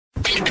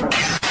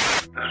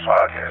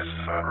podcast is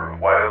a member of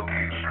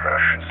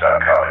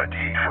WildGamesProductions.com and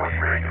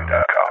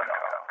D20Radio.com.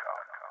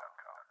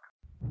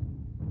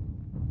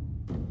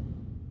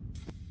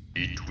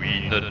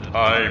 Between the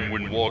time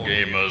when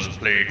wargamers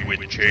played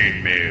with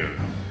chainmail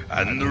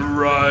and the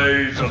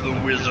rise of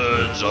the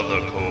Wizards of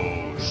the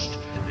Coast,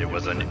 there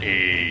was an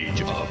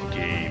age of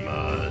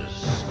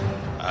gamers.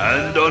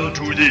 And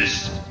unto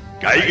this,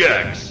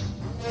 Gygax,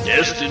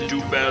 destined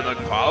to bear the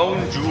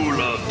crown jewel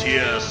of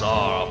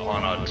TSR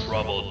upon a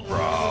troubled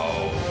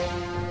brow,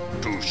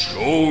 to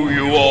show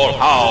you all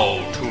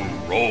how to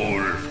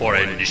roll for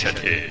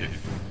initiative.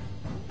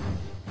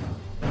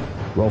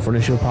 Roll for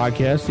Initiative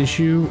Podcast,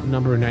 issue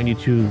number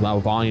 92,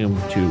 volume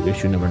 2,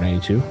 issue number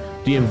 92.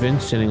 DM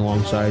Vince sitting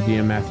alongside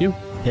DM Matthew.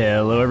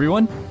 Hello,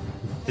 everyone.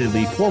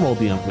 The formal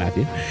DM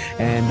Matthew.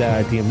 And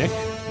DM Nick.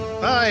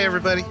 Hi,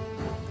 everybody.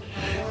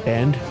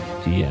 And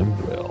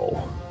DM Will.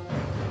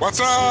 What's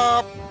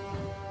up?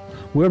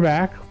 We're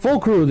back. Full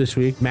crew this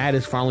week. Matt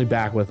is finally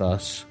back with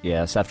us.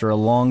 Yes, after a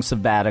long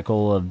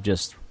sabbatical of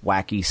just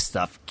wacky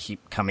stuff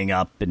keep coming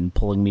up and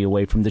pulling me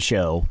away from the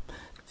show.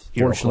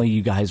 Fortunately,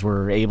 you guys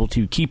were able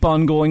to keep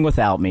on going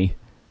without me.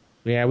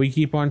 Yeah, we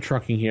keep on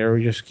trucking here.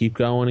 We just keep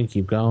going and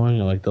keep going.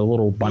 Like the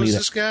little bunny. Who's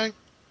this guy?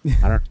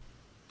 I don't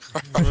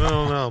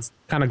know.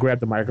 Kind of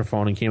grabbed the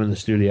microphone and came in the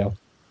studio.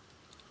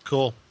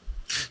 Cool.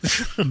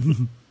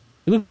 You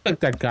look like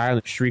that guy on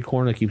the street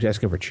corner that keeps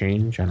asking for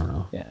change. I don't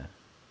know. Yeah.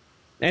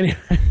 Anyway,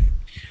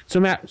 so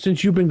Matt,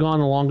 since you've been gone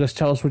the longest,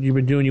 tell us what you've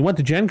been doing. You went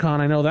to Gen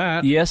Con, I know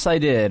that. Yes, I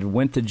did.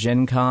 Went to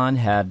Gen Con,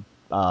 had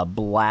a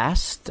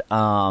blast.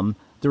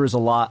 There was a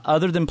lot,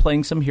 other than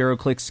playing some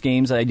HeroClix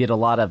games, I did a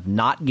lot of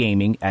not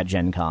gaming at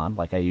Gen Con,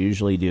 like I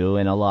usually do,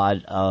 and a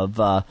lot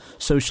of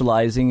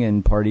socializing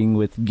and partying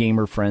with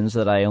gamer friends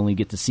that I only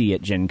get to see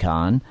at Gen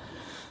Con.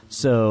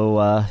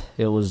 So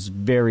it was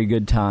very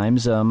good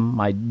times.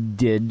 I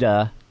did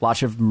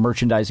lots of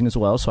merchandising as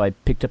well, so I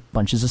picked up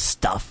bunches of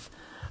stuff.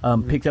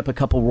 Picked up a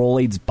couple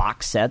Rolaids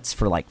box sets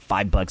for like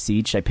 $5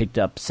 each. I picked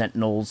up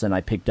Sentinels and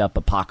I picked up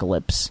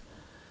Apocalypse.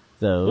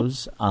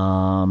 Those.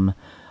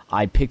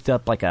 I picked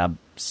up like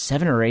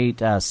 7 or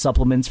 8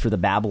 supplements for the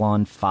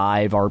Babylon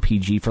 5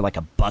 RPG for like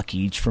 $1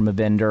 each from a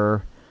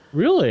vendor.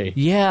 Really?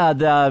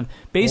 Yeah.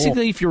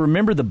 Basically, if you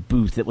remember the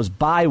booth, it was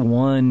buy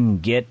 1,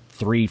 get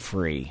 3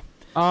 free.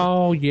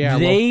 Oh, yeah.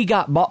 They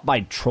got bought by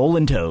Troll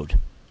and Toad.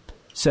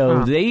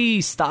 So they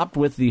stopped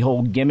with the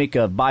whole gimmick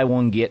of buy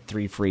 1, get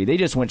 3 free. They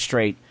just went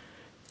straight.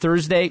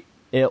 Thursday,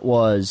 it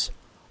was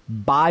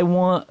buy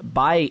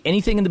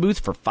anything in the booth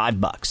for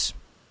 $5.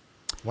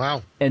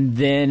 Wow. And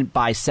then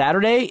by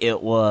Saturday,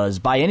 it was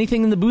buy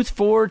anything in the booth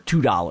for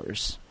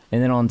 $2.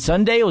 And then on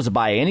Sunday, it was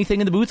buy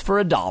anything in the booth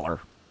for $1.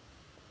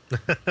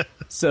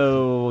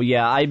 So,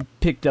 yeah, I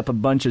picked up a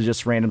bunch of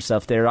just random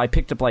stuff there. I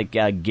picked up, like,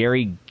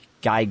 Gary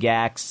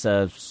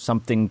Gygax,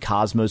 something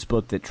Cosmos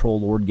book that Troll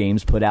Lord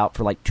Games put out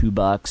for, like,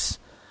 $2.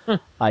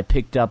 I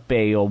picked up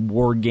a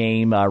war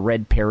game,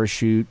 Red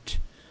Parachute,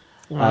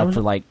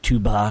 for, like,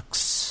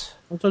 $2.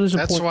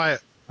 That's why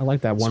I like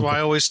that one. That's why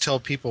I always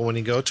tell people when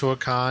you go to a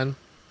con,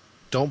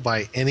 don't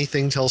buy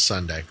anything till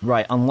Sunday.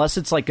 Right, unless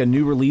it's like a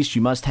new release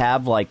you must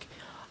have. Like,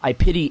 I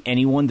pity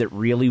anyone that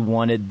really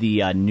wanted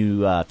the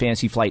new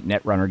Fantasy Flight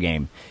Netrunner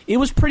game. It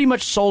was pretty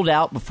much sold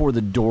out before the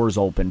doors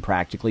opened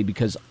practically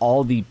because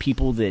all the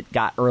people that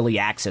got early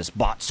access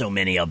bought so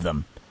many of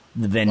them.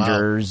 The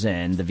vendors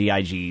and the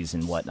VIGs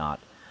and whatnot.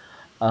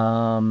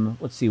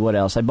 Let's see what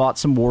else. I bought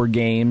some war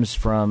games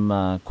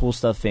from Cool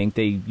Stuff Inc.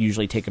 They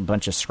usually take a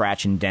bunch of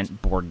scratch and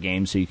dent board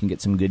games so you can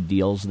get some good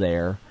deals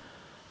there.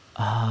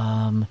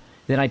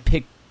 Then I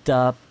picked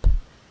up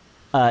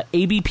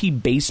ABP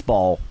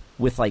Baseball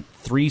with like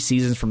 3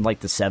 seasons from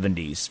like the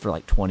 70s for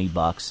like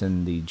 $20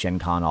 in the Gen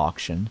Con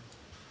auction.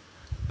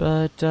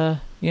 But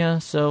yeah,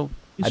 so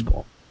I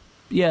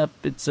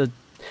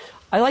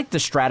like the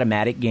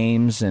Stratomatic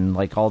games and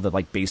like all the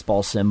like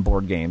baseball sim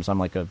board games. I'm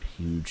like a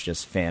huge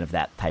just fan of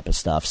that type of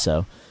stuff.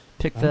 So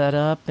picked that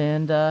up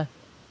and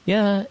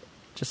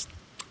just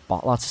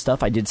bought lots of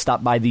stuff. I did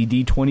stop by the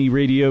D20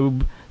 Radio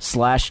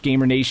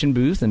 /Gamer Nation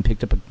booth and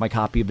picked up my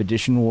copy of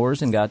Edition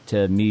Wars and got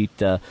to meet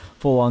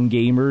Full On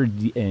Gamer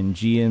and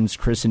GMs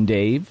Chris and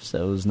Dave.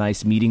 So it was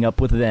nice meeting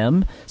up with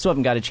them. So I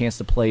haven't got a chance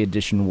to play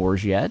Edition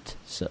Wars yet.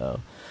 So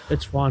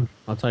it's fun.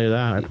 I'll tell you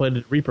that. I played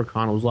at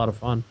ReaperCon. It was a lot of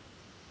fun.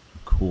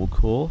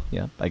 Cool.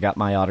 Yeah, I got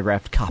my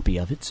autographed copy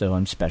of it, so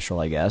I'm special,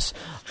 I guess.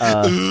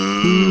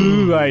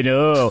 Ooh, I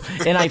know.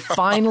 And I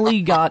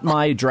finally got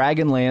my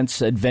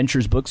Dragonlance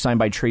Adventures book signed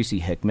by Tracy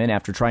Hickman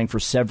after trying for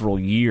several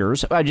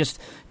years. I just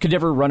could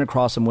never run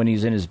across him when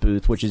he's in his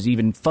booth, which is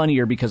even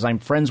funnier because I'm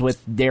friends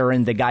with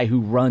Darren, the guy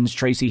who runs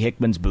Tracy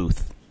Hickman's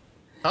booth.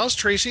 How's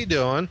Tracy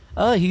doing?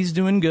 He's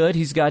doing good.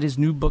 He's got his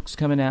new books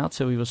coming out,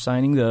 so he was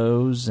signing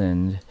those,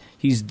 and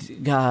he's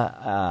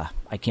got,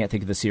 I can't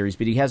think of the series,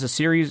 but he has a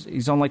series.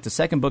 He's on like the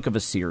second book of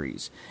a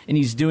series, and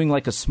he's doing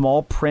like a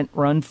small print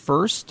run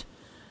first.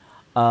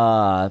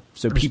 So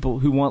people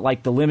who want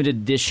like the limited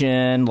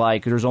edition,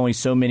 like there's only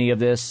so many of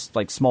this,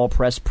 like small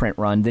press print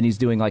run, then he's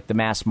doing like the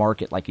mass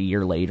market like a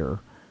year later.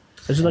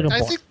 Is it like a I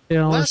book? think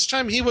last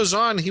time he was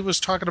on, he was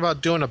talking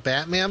about doing a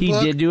Batman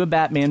book. He did do a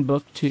Batman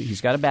book, too.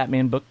 He's got a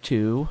Batman book,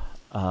 too.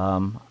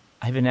 I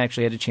haven't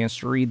actually had a chance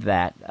to read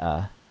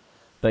that.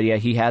 But, yeah,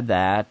 he had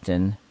that.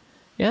 And,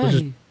 yeah.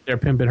 They're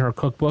pimping her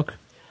cookbook?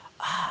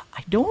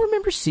 I don't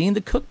remember seeing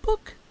the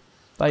cookbook.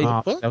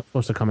 That was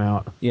supposed to come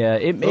out. Yeah,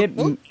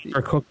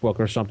 Or cookbook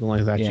or something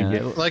like that. Yeah. You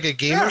get. Like a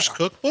gamer's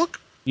cookbook?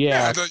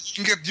 Yeah.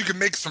 You can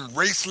make some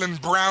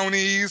Raceland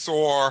brownies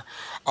or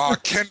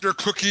Kinder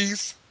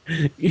cookies.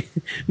 I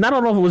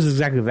don't know if it was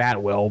exactly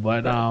that well,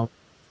 but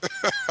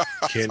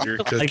Kinder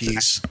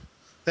cookies.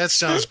 That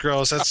sounds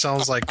gross. That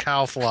sounds like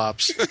cow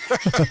flops.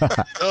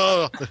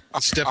 Oh,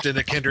 stepped in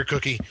a Kinder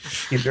cookie.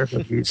 Kinder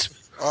cookies.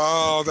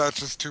 Oh, that's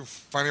just too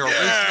funny. Or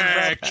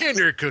Yeah,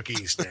 Kinder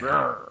cookies.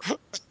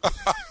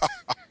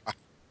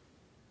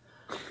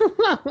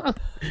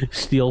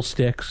 Steel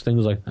sticks,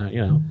 things like that,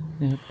 you know.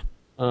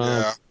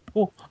 Yeah.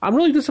 Well, I'm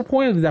really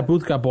disappointed that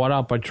booth got bought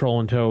out by Troll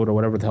and Toad or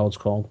whatever the hell it's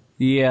called.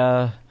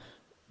 Yeah,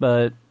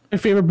 but... My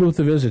favorite booth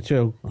to visit,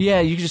 too. Yeah,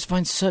 you could just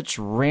find such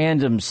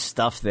random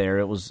stuff there.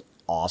 It was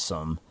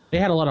awesome. They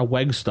had a lot of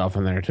WEG stuff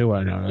in there, too,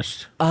 I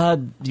noticed.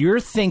 You're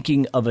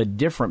thinking of a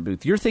different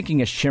booth. You're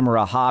thinking of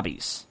Shimura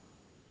Hobbies.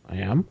 I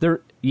am?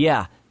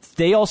 Yeah,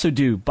 they also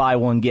do buy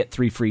one, get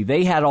 3 free.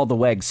 They had all the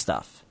WEG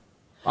stuff.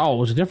 Oh, it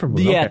was a different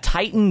booth. Yeah, Okay.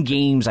 Titan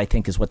Games, I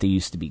think, is what they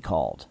used to be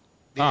called.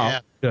 Yeah.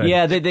 Oh, good.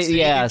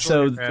 Yeah,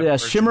 so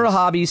Shimura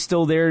Hobbies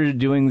still there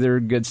doing their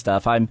good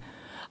stuff.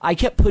 I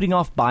kept putting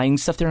off buying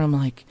stuff there. I'm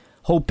like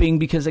hoping,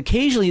 because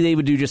occasionally they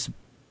would do just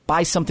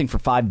buy something for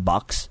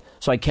 $5.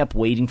 So I kept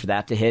waiting for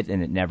that to hit,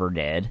 and it never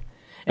did.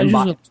 And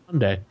usually on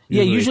Sunday.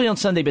 Yeah, usually on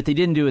Sunday, but they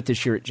didn't do it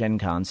this year at Gen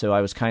Con, so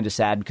I was kind of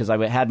sad because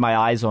I had my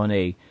eyes on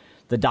the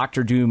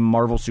Doctor Doom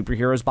Marvel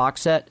Superheroes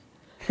box set,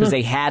 because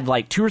they had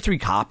like 2 or 3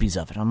 copies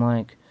of it. I'm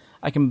like,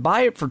 I can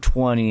buy it for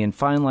 $20 and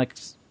find like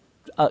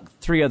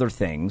 3 other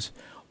things,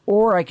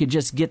 or I could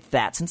just get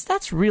that, since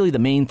that's really the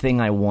main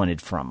thing I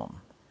wanted from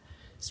them.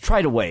 Let's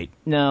try to wait.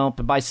 No,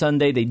 but by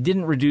Sunday they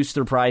didn't reduce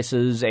their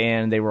prices,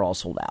 and they were all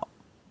sold out.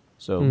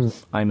 So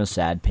I'm a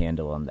sad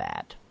panda on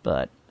that,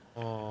 but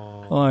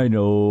I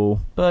know.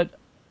 But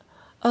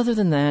other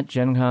than that,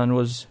 Gen Con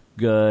was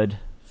good,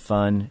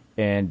 fun,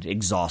 and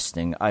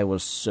exhausting. I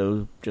was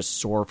so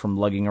just sore from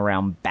lugging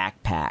around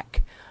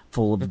backpack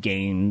full of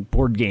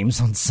board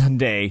games on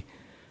Sunday.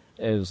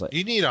 It was like,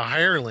 You need a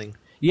hireling.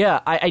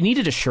 yeah, I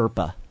needed a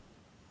Sherpa.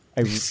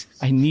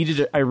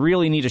 I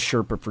really need a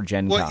Sherpa for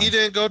Gen Con. What, you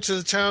didn't go to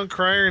the town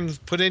crier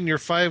and put in your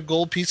 5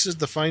 gold pieces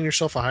to find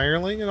yourself a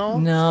hireling at all?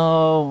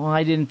 No,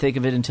 I didn't think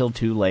of it until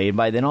too late.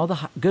 By then, all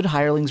the good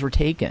hirelings were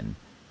taken.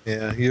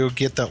 Yeah, you'll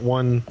get that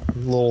one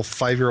little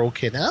 5-year-old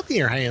kid. I'll be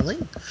your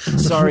hireling.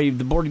 Sorry,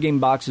 the board game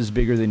box is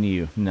bigger than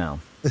you.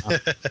 No.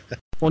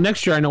 Well,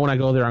 next year I know when I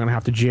go there I'm going to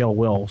have to jail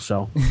Will,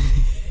 so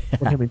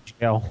put him in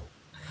jail.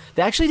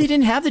 Actually, they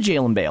didn't have the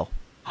jail and bail.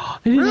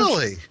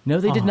 Really? No,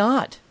 they did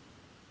not.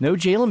 No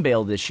jail and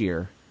bail this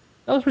year.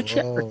 That was for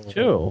Checker,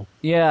 too.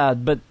 Yeah,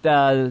 but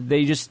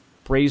they just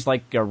raised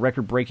like a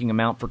record-breaking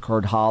amount for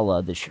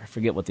Cardhala this year. I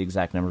forget what the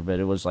exact number, but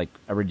it was like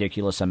a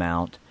ridiculous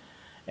amount.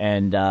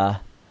 And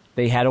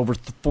they had over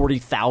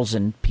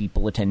 40,000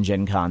 people attend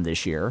Gen Con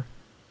this year.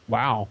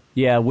 Wow.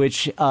 Yeah,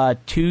 which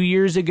 2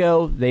 years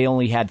ago, they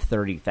only had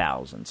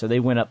 30,000. So they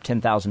went up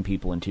 10,000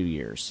 people in 2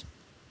 years.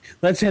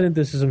 Let's head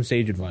into some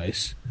sage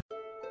advice.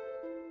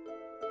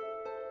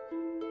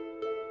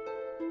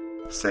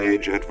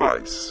 Sage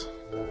advice.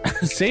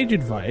 Sage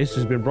advice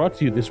has been brought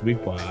to you this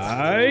week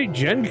by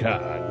Gen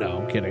Con.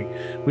 No, I'm kidding.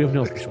 We have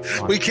no official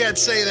sponsor. We can't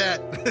say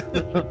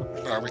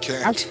that. No, we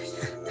can't.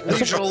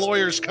 Regional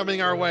lawyers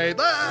coming our way.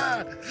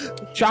 Ah!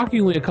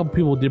 Shockingly, a couple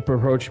people did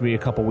approach me a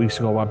couple weeks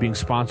ago about being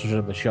sponsors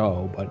of the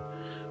show, but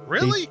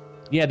Really?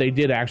 they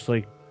did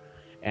actually,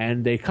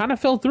 and they kind of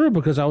fell through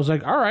because I was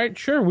like, all right,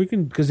 sure, we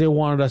can, because they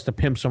wanted us to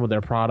pimp some of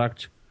their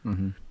product,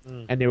 and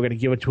they were going to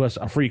give it to us,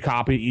 a free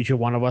copy, each of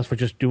one of us, for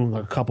just doing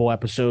a couple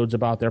episodes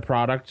about their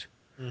product.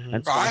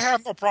 And so, I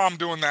have no problem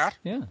doing that.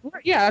 Yeah.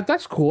 yeah,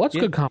 that's cool. That's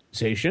good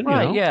compensation.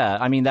 Right, you know? yeah.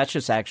 I mean, that's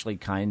just actually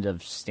kind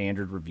of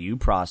standard review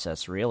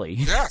process, really.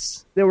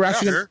 Yes. They were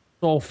actually sure.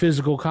 all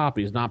physical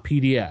copies, not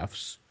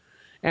PDFs.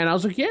 And I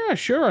was like, yeah,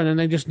 sure. And then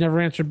they just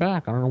never answered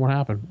back. I don't know what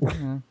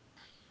happened.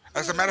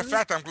 As a matter of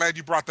fact, I'm glad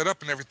you brought that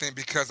up and everything,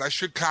 because I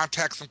should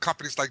contact some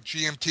companies like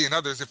GMT and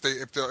others if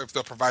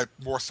they'll provide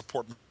more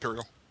support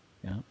material.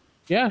 Yeah.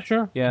 Yeah,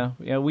 sure. Yeah,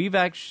 we've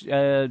actually,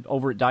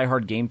 over at Die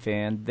Hard Game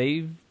Fan,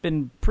 they've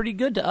been pretty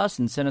good to us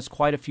and sent us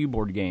quite a few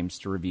board games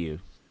to review.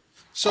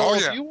 So Oh,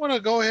 if yeah. you want to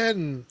go ahead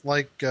and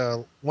want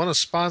to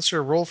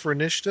sponsor Roll for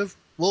Initiative,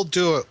 we'll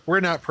do it.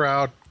 We're not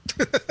proud.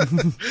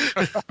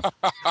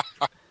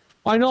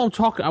 I know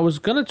I was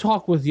going to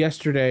talk with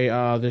yesterday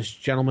this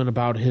gentleman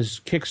about his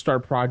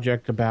Kickstart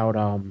project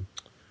about,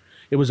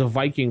 it was a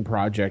Viking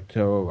project,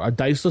 a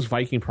Diceless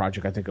Viking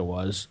project, I think it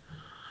was.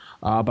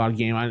 About a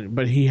game,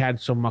 but he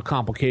had some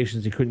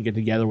complications. He couldn't get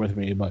together with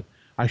me, but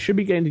I should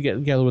be getting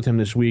together with him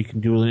this week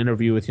and do an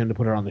interview with him to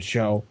put it on the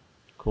show.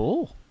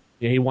 Cool.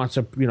 Yeah, he wants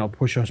to,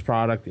 push his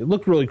product. It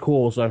looked really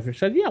cool, so I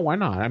said, yeah, why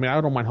not? I mean,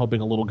 I don't mind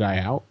helping a little guy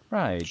out.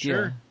 Right,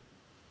 Sure. yeah.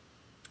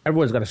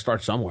 Everyone's got to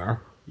start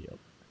somewhere. Yep.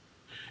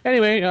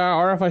 Anyway,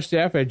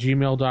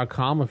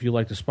 rfistaff@gmail.com if you'd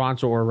like to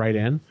sponsor or write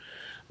in.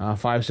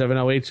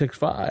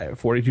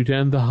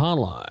 570-865-4210, the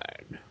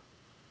hotline.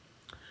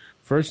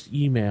 First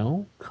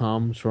email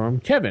comes from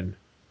Kevin.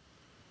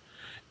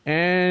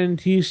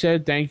 And he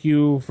said, thank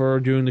you for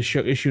doing the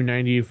show, issue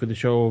 90 for the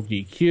show of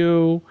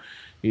DQ.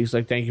 He's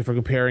like, thank you for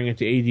comparing it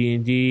to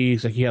AD&D.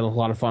 He's like, he had a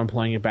lot of fun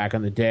playing it back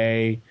in the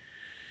day.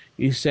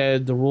 He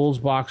said the rules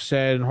box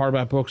set and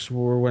hardback books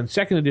were when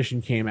second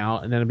edition came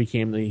out, and then it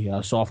became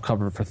the soft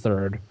cover for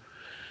third.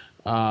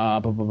 His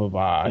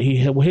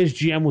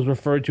GM was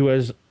referred to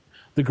as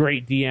the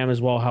Great DM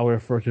as well, how we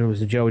refer to him as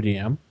the Joe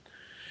DM.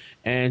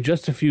 And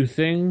just a few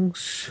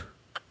things.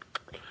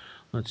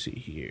 Let's see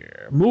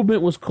here.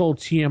 Movement was called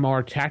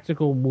TMR,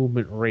 Tactical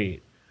Movement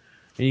Rate.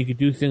 And you could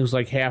do things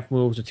like half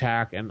moves,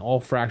 attack, and all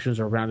fractions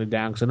are rounded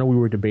down, because I know we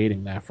were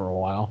debating that for a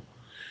while.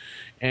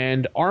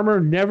 And armor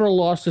never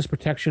lost its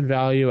protection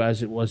value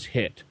as it was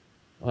hit.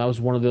 Well, that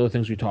was one of the other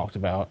things we talked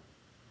about.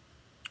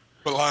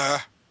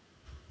 Blah.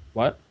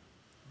 What?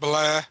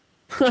 Blah.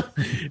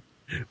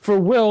 For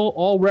Will,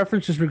 all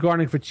references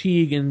regarding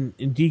fatigue in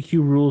DQ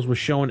rules were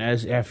shown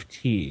as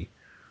FT.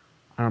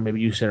 I don't know,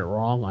 maybe you said it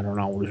wrong. I don't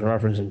know what he's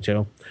referencing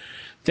to.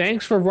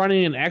 Thanks for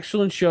running an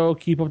excellent show.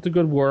 Keep up the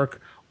good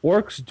work.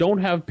 Orcs don't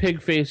have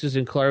pig faces,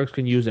 and clerics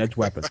can use edge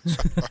weapons.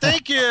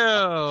 Thank you.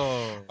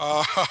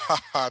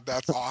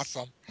 That's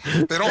awesome.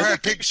 They don't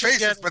have pig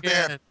faces, but they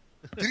have.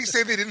 Did he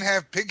say they didn't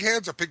have pig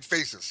heads or pig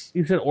faces?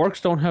 He said orcs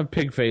don't have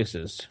pig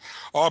faces.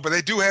 Oh, but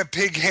they do have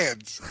pig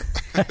heads.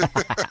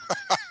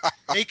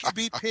 They could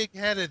be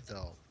pig-headed,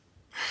 though.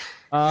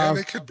 Yeah,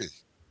 they could be.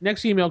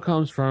 Next email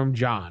comes from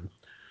John.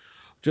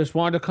 Just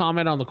wanted to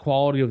comment on the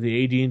quality of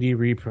the AD&D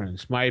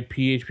reprints. My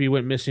PHP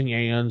went missing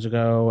aeons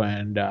ago,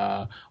 and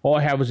all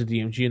I have was a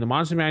DMG and the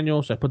Monster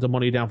Manual, so I put the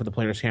money down for the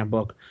Player's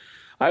Handbook.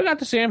 I got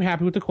to say I'm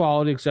happy with the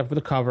quality, except for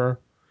the cover,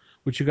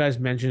 which you guys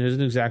mentioned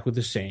isn't exactly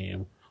the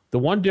same. The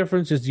one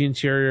difference is the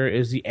interior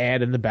is the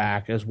ad in the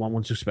back, as one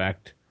would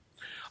suspect.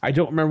 I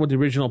don't remember what the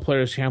original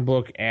Player's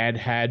Handbook ad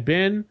had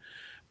been,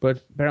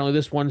 but apparently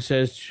this one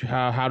says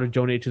how to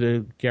donate to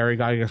the Gary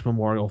Gygax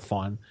Memorial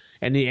Fund.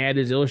 And the ad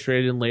is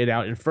illustrated and laid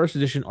out in first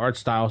edition art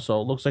style,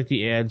 so it looks like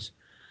the ads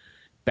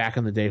back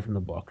in the day from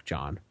the book,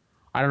 John.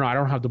 I don't know. I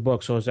don't have the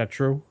book, so is that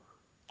true?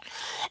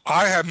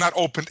 I have not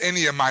opened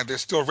any of mine. They're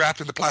still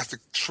wrapped in the plastic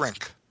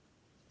shrink.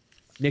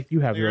 Nick, you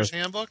have Player's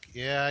yours. Handbook?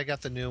 Yeah, I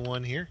got the new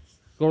one here.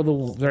 Go to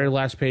the very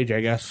last page,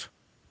 I guess.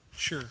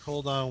 Sure.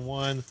 Hold on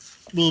one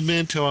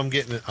memento. I'm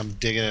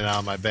digging it out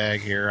of my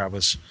bag here.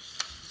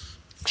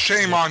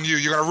 Shame on you.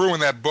 You're going to ruin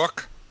that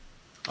book.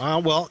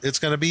 Well, it's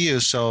going to be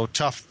used, so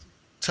tough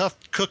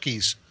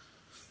cookies.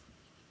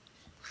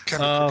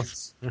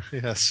 Cookies.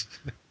 Yes.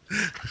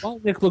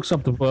 Well, Nick looks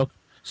up the book.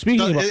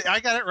 Speaking of,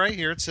 I got it right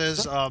here. It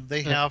says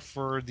they have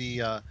for the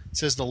it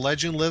says The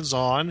Legend Lives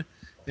On,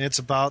 and it's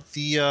about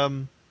the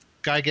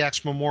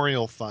Gygax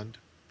Memorial Fund.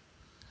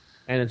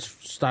 and it's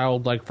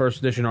styled like first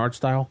edition art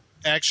style.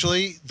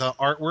 Actually, the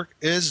artwork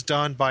is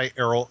done by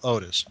Errol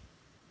Otis.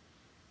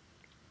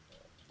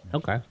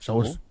 Okay,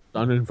 so it's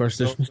done in first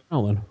edition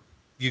style then.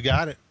 You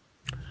got it.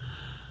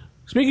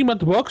 Speaking about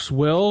the books,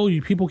 Will,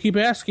 people keep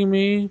asking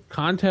me,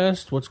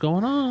 contest, what's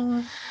going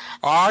on?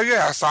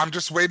 Yes, I'm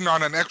just waiting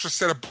on an extra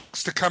set of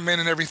books to come in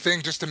and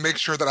everything just to make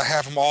sure that I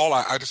have them all.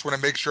 I just want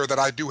to make sure that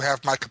I do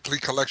have my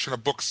complete collection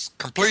of books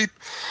complete.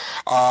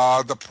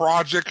 The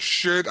project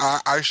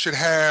I should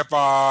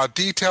have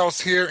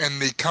details here in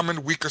the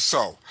coming week or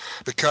so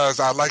because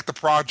I'd like the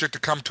project to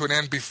come to an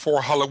end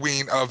before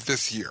Halloween of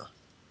this year,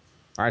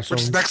 All right, so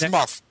which is next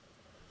month.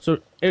 So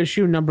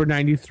issue number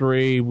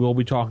 93, we'll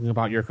be talking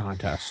about your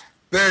contest.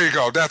 There you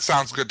go. That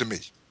sounds good to me.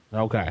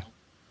 Okay.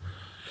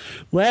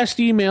 Last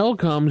email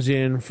comes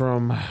in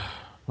from, I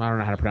don't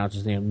know how to pronounce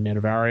his name,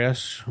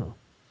 Ninavarius.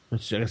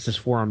 That's his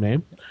forum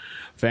name.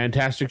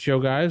 Fantastic show,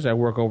 guys. I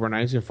work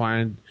overnights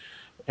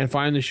and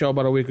find the show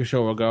about a week or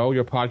so ago.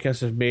 Your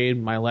podcast has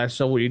made my last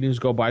several evenings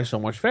go by so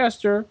much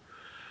faster.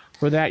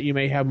 For that, you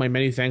may have my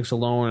many thanks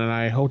alone, and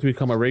I hope to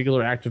become a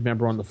regular active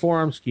member on the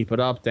forums. Keep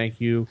it up.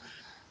 Thank you.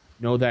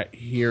 Know that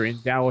here in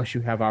Dallas, you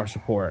have our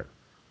support.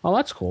 Oh,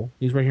 that's cool.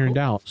 He's right here in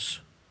Dallas.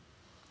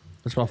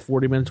 That's about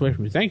 40 minutes away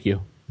from you. Thank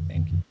you.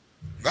 Thank you.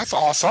 That's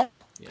awesome.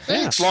 Yeah.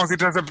 As long as he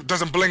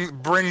doesn't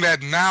bring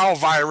that now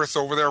virus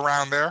over there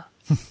around there.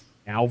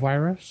 Now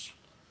virus?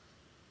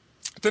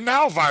 The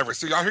Nile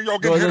virus. I hear y'all Well,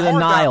 getting hit the hard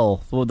now.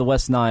 Nile, the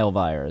West Nile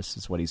virus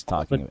is what he's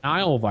talking The about.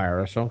 Nile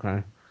virus.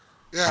 Okay.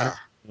 Yeah.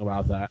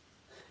 About that.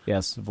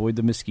 Yes, avoid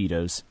the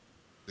mosquitoes.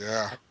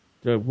 Yeah.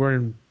 We're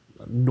in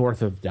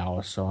north of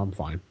Dallas, so I'm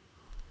fine.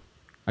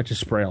 I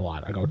just spray a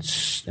lot. I go,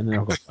 tss, and then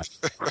I'll go.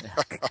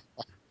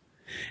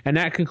 And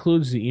that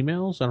concludes the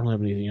emails. I don't have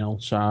anything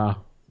else.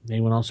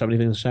 Anyone else have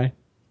anything to say?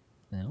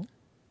 No.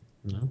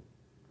 No. Do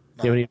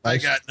you have any I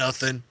advice? got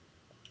nothing.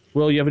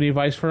 Will, you have any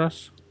advice for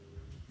us?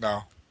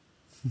 No.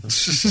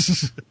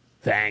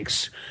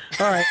 Thanks.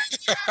 All right.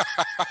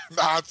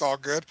 Nah, it's all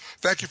good.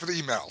 Thank you for the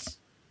emails.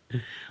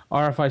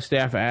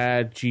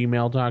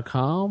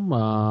 RFIstaff@gmail.com.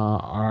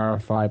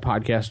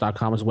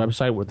 RFIpodcast.com is a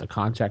website with a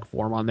contact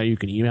form on there. You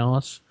can email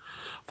us.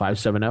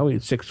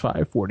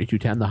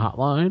 570-865-4210, the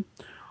hotline.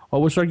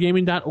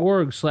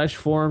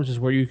 OSRgaming.org/forums is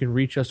where you can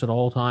reach us at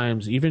all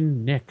times.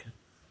 Even Nick.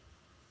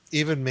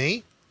 Even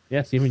me?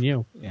 Yes, even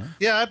you.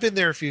 Yeah, I've been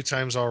there a few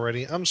times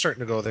already. I'm starting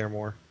to go there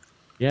more.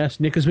 Yes,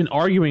 Nick has been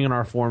arguing in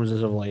our forums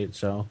as of late,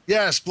 so.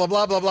 Yes, blah,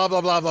 blah, blah, blah,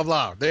 blah, blah, blah,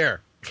 blah.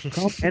 There.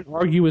 Come and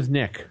argue with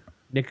Nick.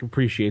 Nick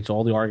appreciates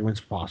all the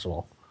arguments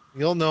possible.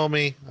 You'll know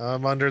me.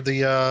 I'm under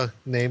the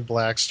name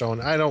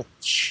Blackstone. I don't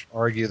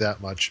argue that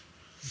much.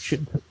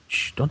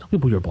 Don't tell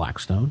people you're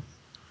Blackstone.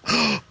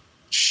 Wait.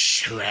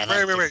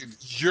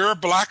 You're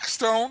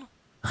Blackstone?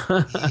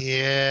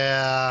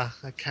 Yeah,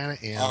 I kind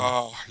of am.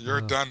 Oh,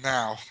 you're done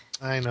now.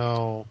 I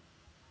know.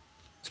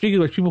 Speaking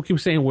of which, people keep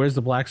saying, where's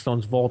the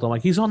Blackstone's vault? I'm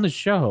like, he's on the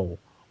show.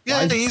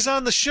 Yeah, he's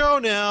on the show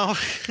now.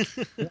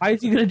 Why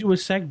is he going to do a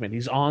segment?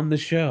 He's on the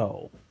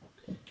show.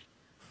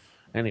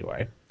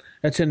 Anyway,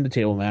 that's in the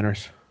Table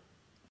Manners.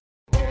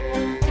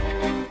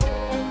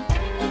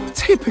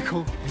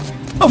 Typical.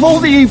 Of all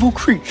the evil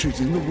creatures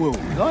in the world,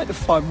 I'd like to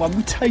find one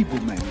with table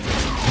manners.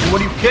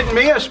 What, are you kidding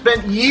me? I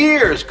spent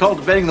years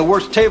cultivating the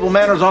worst table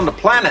manners on the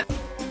planet.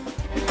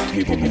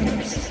 Table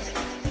manners.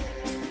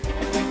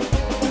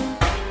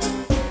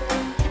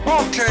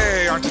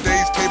 Okay, on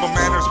today's Table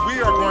Manners,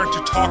 we are going to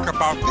talk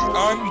about the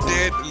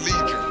Undead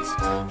Legions,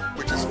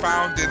 which is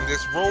found in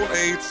this Roll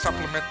Aid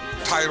supplement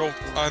titled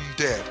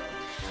Undead.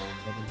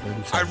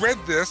 I read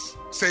this.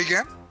 Say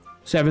again?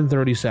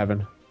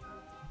 737.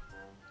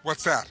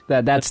 What's that?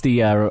 That's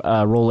the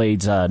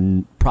Roll-Aid's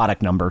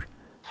product number.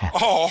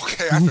 Oh,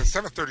 okay. I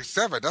said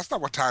 7:37. That's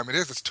not what time it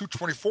is. It's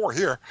 2:24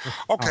 here.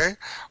 Okay.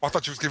 I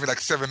thought you was giving like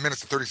 7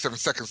 minutes and 37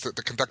 seconds to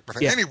conduct my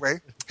thing. Yeah. Anyway,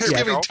 here we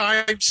Giving go.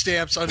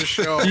 timestamps on the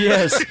show.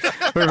 Yes.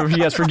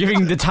 For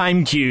giving the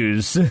time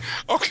cues.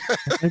 Okay.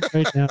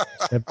 Right now,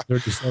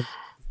 737.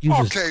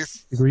 Jesus, Okay.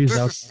 degrees This is-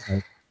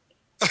 outside.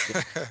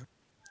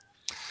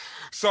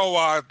 So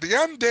the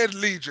Undead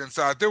Legions,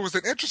 there was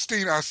an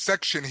interesting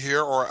section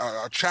here, or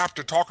a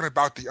chapter talking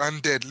about the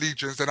Undead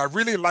Legions, and I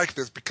really like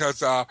this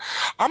because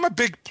I'm a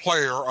big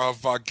player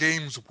of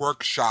Games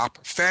Workshop,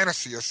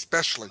 Fantasy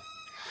especially.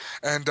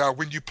 And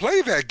when you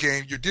play that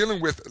game, you're dealing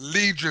with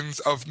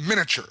legions of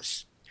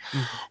miniatures.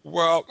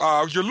 Well,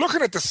 you're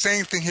looking at the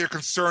same thing here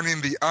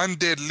concerning the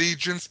Undead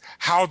Legions,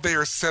 how they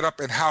are set up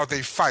and how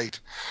they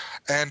fight.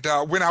 And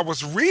when I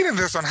was reading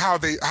this on how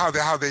they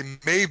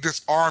made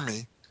this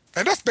army,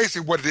 and that's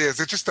basically what it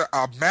is. It's just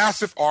a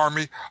massive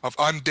army of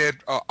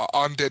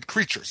undead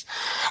creatures.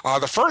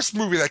 The first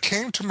movie that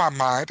came to my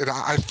mind, and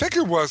I think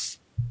it was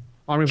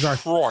Army of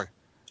Darkness. Troy.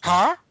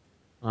 Huh?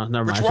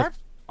 Never Which mind. one?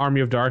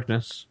 Army of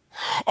Darkness.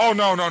 Oh,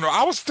 no.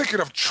 I was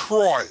thinking of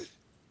Troy.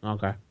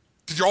 Okay.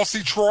 Did y'all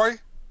see Troy?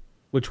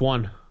 Which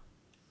one?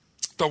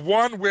 The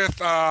one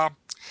with, I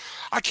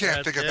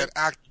can't Brad think of Pitt? that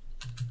act.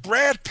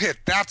 Brad Pitt,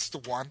 that's the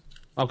one.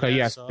 Okay, Yeah, I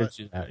yeah, saw I did it.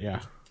 see that,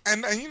 yeah.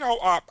 And you know,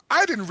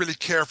 I didn't really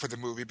care for the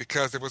movie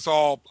because it was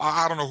all,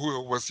 I don't know who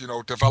it was,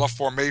 developed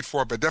for, made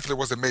for, but definitely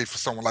wasn't made for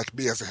someone like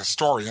me as a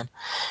historian.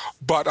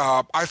 But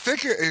I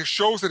think it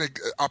shows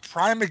a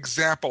prime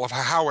example of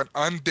how an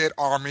undead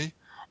army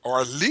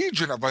or a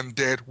legion of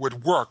undead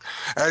would work.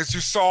 As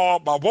you saw,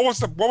 what was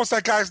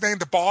that guy's name?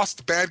 The boss,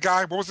 the bad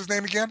guy. What was his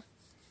name again?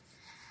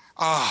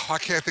 I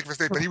can't think of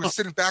his name, but he was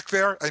sitting back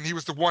there, and he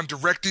was the one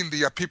directing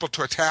the people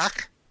to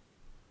attack.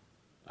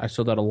 I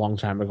saw that a long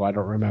time ago. I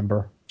don't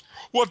remember.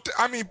 Well,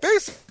 I mean,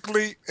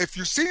 basically, if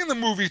you've seen the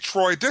movie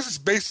Troy, this is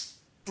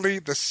basically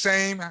the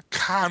same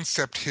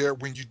concept here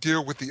when you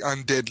deal with the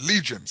undead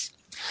legions.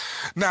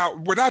 Now,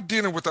 we're not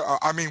dealing with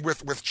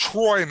with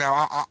Troy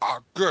now.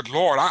 Good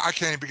Lord, I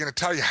can't even begin to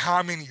tell you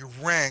how many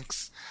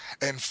ranks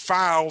and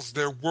files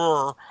there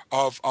were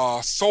of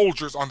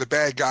soldiers on the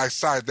bad guy's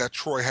side that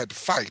Troy had to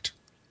fight.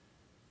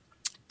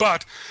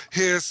 But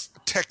his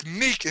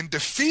technique in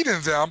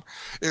defeating them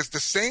is the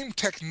same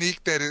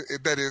technique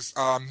that is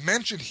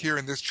mentioned here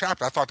in this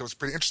chapter. I thought that was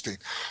pretty interesting.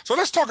 So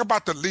let's talk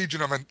about the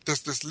legion of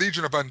this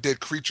legion of undead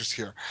creatures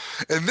here.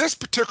 In this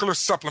particular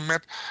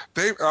supplement,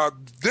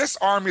 this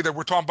army that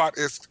we're talking about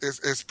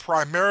is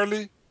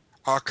primarily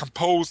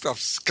composed of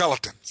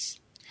skeletons.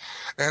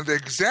 And the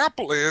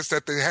example is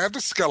that they have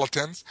the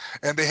skeletons,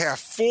 and they have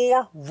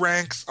 4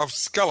 ranks of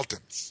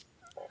skeletons.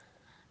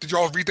 Did you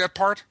all read that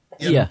part?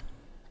 Yeah.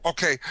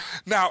 Okay,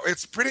 now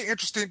it's pretty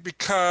interesting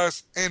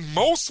because in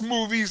most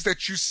movies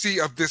that you see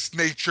of this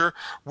nature,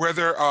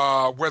 whether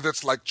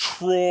it's like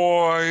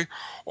Troy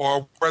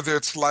or whether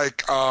it's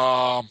like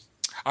I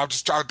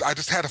just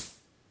had a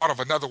thought of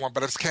another one,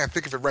 but I just can't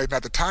think of it right now.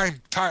 At the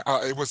time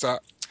it was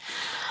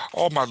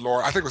oh my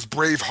Lord, I think it was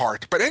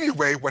Braveheart. But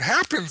anyway, what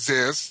happens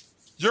is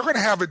you're going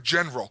to have a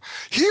general.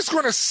 He's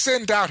going to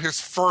send out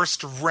his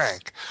first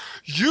rank.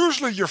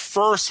 Usually your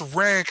first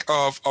rank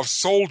of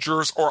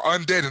soldiers or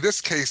undead, in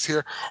this case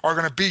here, are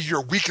going to be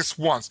your weakest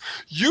ones.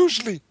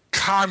 Usually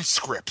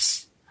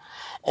conscripts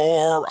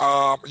or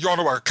you all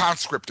know what a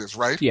conscript is,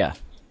 right? Yeah.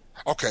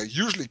 Okay,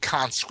 usually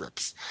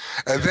conscripts.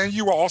 And then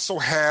you also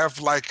have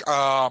like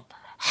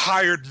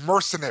hired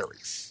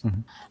mercenaries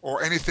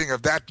or anything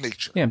of that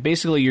nature. Yeah,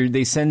 basically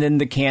they send in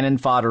the cannon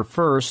fodder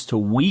first to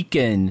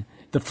weaken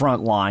the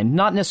front line,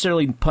 not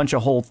necessarily punch a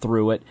hole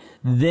through it.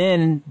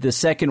 Then the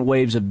second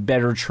waves of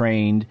better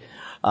trained,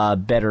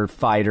 better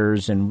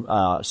fighters and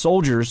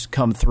soldiers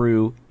come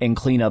through and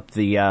clean up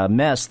the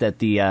mess that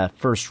the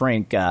first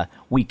rank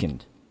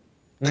weakened.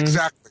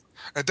 Exactly.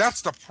 And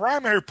that's the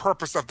primary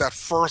purpose of that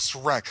first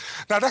rank.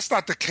 Now, that's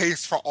not the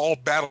case for all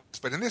battles,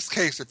 but in this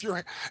case, if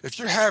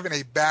you're having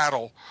a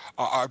battle,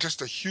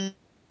 just a huge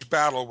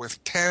battle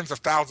with tens of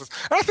thousands,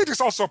 and I think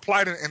this also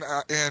applied in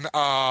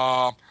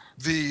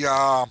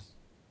the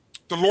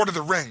Lord of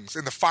the Rings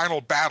in the final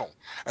battle.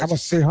 How about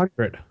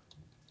 300?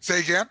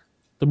 Say again.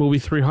 The movie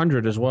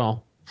 300 as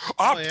well.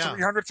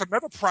 300 is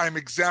another prime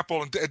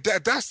example, and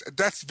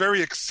that's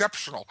very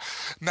exceptional.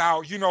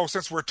 Now,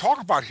 since we're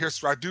talking about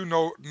history, I do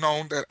know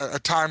that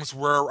at times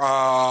where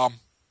I'm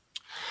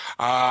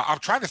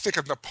trying to think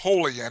of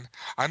Napoleon.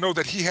 I know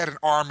that he had an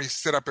army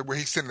set up where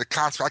he sent the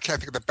conscript. I can't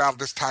think of the battle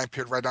this time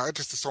period right now.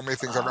 It's just so many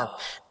things I remember.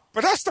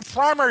 But that's the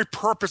primary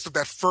purpose of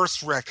that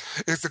first rank,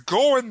 is to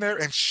go in there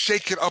and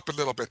shake it up a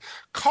little bit,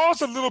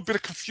 cause a little bit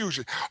of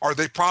confusion. Are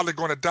they probably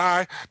going to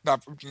die? Now,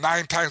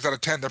 9 times out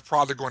of 10, they're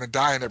probably going to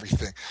die and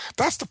everything.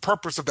 That's the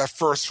purpose of that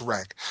first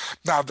rank.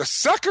 Now, the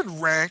second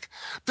rank,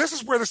 this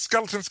is where the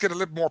skeletons get a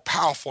little more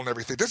powerful and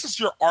everything. This is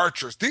your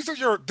archers. This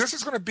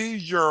is going to be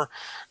your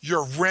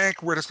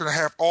rank where it's going to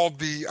have all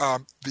the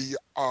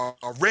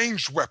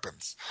ranged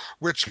weapons,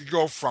 which can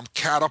go from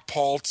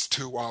catapults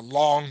to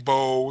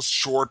longbows,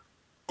 short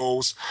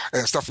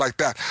and stuff like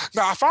that.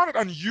 Now, I found it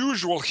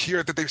unusual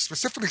here that they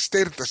specifically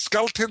stated the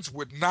skeletons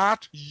would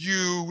not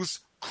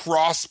use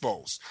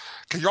crossbows.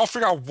 Can y'all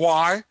figure out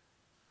why?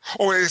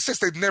 Oh, it says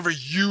they'd never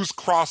use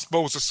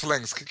crossbows or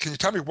slings. Can you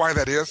tell me why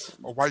that is,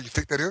 or why you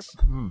think that is?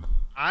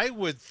 I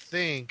would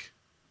think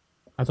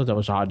I thought that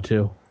was odd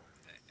too.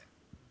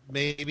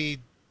 Maybe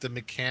the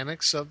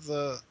mechanics of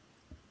the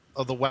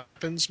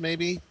weapons,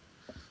 maybe,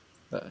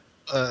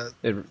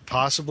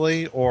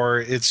 possibly, or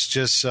it's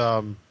just.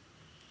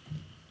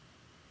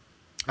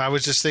 I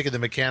was just thinking the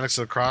mechanics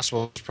of the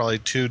crossbow is probably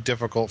too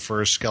difficult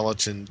for a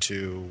skeleton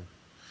to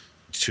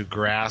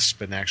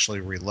grasp and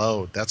actually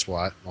reload. That's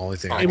what the only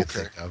thing I can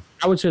think of.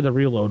 I would say the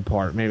reload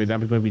part. Maybe that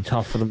would be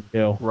tough for them to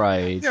do.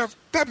 Right. Yeah,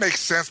 that makes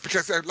sense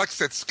because, like I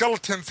said,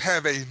 skeletons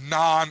have a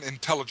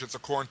non-intelligence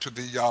according to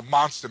the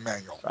monster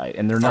manual. Right,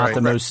 and they're not the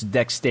most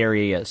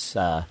dexterous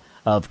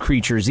of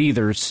creatures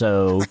either,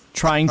 so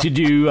trying to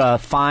do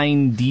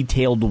fine,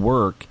 detailed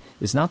work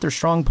is not their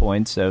strong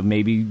point, so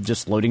maybe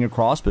just loading a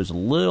crossbow is a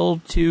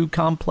little too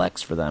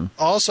complex for them.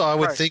 Also, I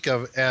would think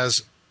of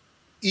as,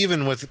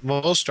 even with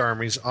most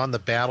armies on the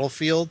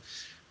battlefield,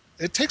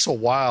 it takes a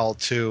while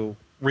to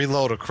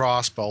reload a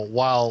crossbow,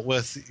 while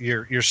with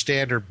your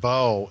standard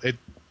bow, it's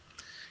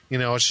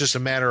just a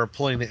matter of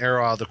pulling the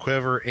arrow out of the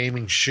quiver,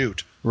 aiming,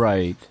 shoot.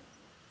 Right.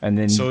 And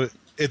then so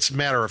it's a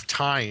matter of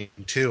time,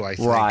 too, I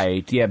think.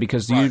 Right, yeah,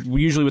 because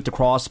usually with the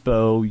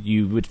crossbow,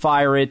 you would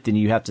fire it, then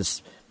you have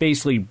to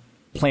basically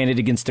plant it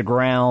against the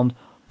ground,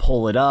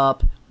 pull it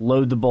up,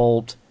 load the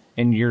bolt,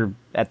 and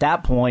at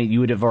that point, you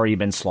would have already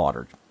been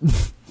slaughtered.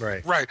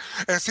 Right.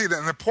 And see,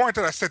 the point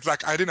that I said,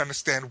 like, I didn't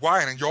understand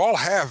why, and you all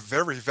have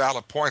very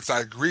valid points. I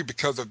agree,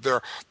 because of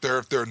their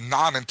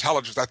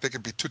non-intelligence. I think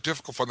it'd be too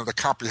difficult for them to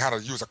comprehend how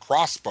to use a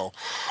crossbow,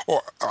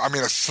 or a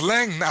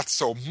sling, not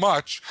so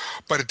much.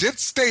 But it did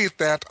state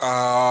that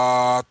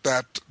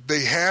that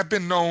they have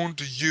been known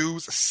to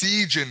use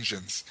siege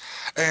engines,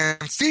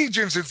 and siege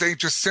engines ain't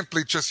just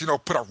simply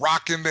put a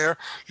rock in there,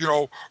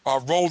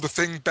 roll the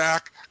thing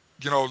back,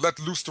 let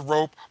loose the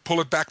rope,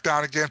 pull it back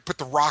down again, put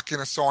the rock in,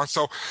 and so on.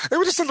 So it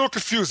was just a little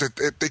confusing.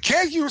 They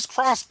can't use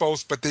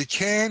crossbows, but they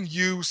can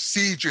use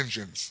siege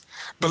engines,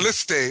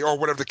 ballistae, or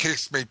whatever the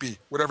case may be,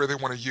 whatever they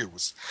want to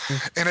use.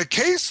 In a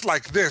case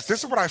like this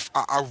is what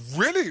I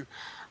really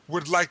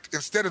would like,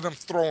 instead of them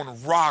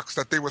throwing rocks,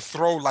 that they would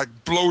throw like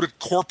bloated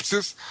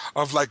corpses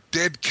of like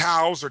dead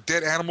cows or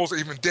dead animals or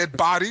even dead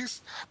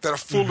bodies that are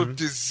full of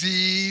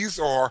disease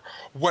or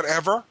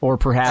whatever. Or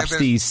perhaps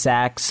the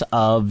sacks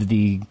of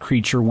the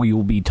creature we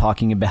will be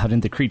talking about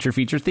in the Creature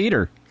Feature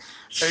Theater.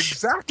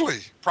 Exactly.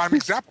 Prime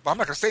example. I'm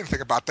not going to say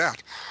anything about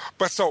that.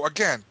 But so,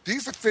 again,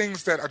 these are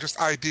things that are just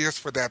ideas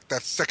for that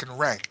second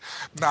rank.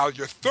 Now,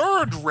 your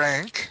third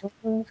rank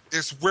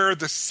is where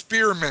the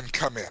spearmen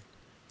come in.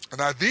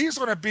 Now, these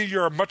are going to be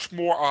your much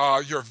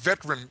more your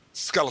veteran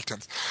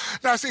skeletons.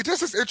 Now, see,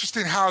 this is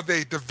interesting how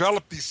they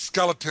develop these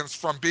skeletons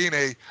from being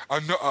a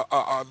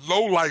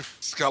low-life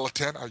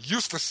skeleton, a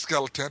useless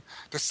skeleton,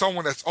 to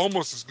someone that's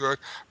almost as good.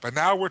 But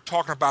now we're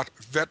talking about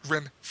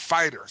veteran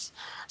fighters.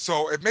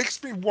 So it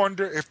makes me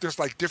wonder if there's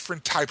like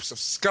different types of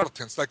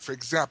skeletons. Like, for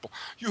example,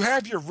 you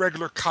have your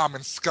regular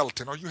common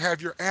skeleton, or you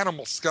have your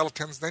animal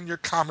skeletons, then your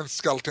common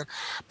skeleton.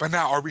 But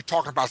now, are we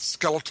talking about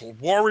skeletal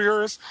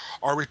warriors?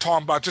 Are we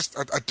talking about just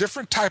a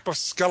different type of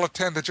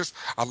skeleton that's just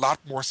a lot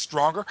more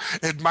stronger?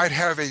 It might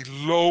have a a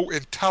low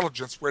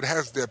intelligence where it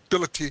has the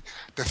ability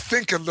to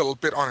think a little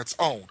bit on its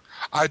own.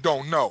 I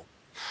don't know.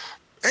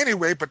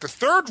 Anyway, but the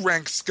third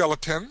rank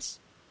skeletons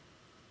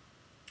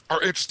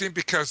are interesting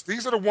because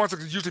these are the ones that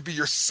can usually be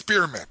your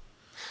spearmen.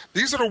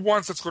 These are the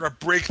ones that's going to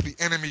break the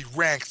enemy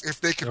ranks if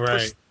they can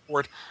push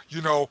forward,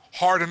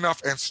 hard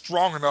enough and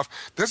strong enough.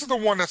 This is the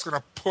one that's going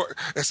to put,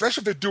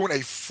 especially if they're doing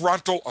a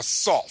frontal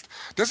assault.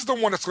 This is the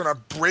one that's going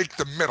to break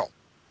the middle.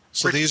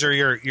 So these are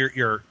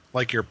your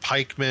like your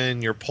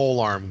pikemen, your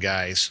polearm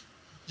guys.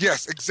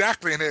 Yes,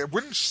 exactly, and it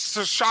wouldn't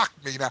shock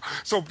me now.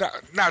 So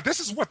now this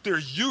is what they're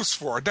used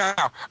for.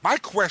 Now, my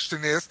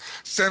question is,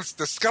 since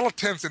the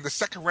skeletons in the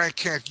second rank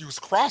can't use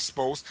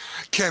crossbows,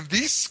 can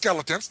these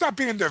skeletons, not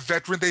being their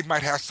veteran, they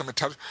might have some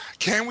intelligence,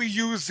 can we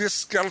use this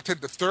skeleton,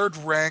 the third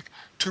rank,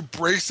 to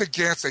brace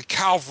against a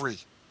cavalry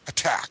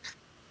attack?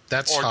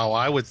 That's how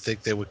I would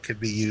think they could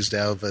be used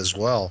out as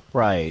well.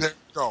 Right. There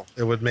you go.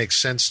 It would make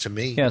sense to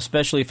me. Yeah,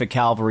 especially if a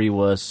cavalry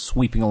was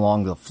sweeping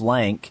along the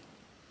flank.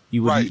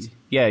 You would, right.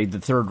 Yeah, the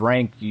third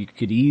rank, you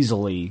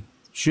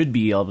should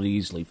be able to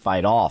easily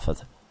fight off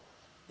of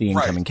the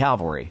incoming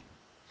cavalry.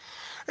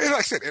 And like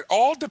I said, it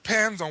all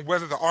depends on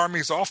whether the army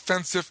is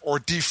offensive or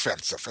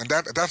defensive, and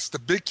that's the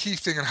big key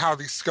thing in how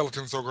these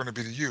skeletons are going to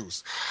be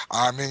used.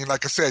 I mean,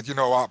 like I said,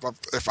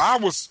 if I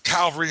was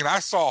cavalry and I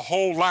saw a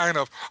whole line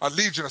of a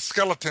legion of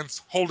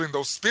skeletons holding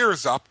those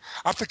spears up,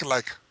 I'm thinking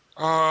like,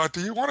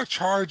 do you want to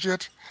charge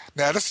it?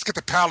 Nah, let's just get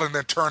the paladin and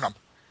then turn them.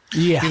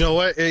 Yeah. You know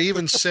what? It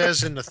even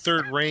says in the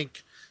third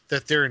rank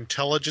that their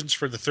intelligence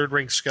for the third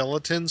rank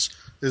skeletons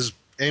is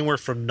anywhere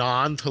from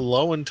non to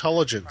low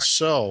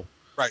intelligence.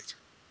 Right. So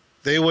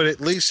they would at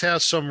least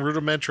have some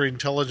rudimentary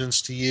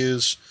intelligence to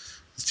use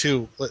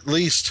to at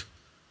least,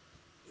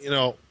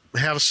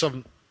 have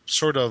some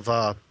sort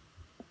of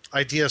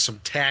idea, some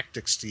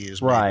tactics to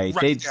use. Right.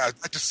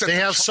 They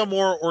have some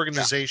more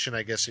organization,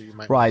 I guess you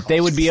might. Right.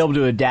 They would be able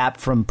to adapt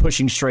from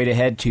pushing straight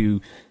ahead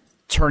to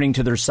turning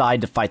to their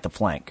side to fight the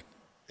flank.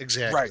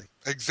 Exactly. Right,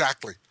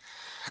 exactly.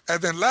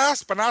 And then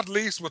last but not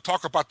least, we'll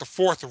talk about the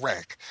fourth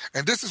rank.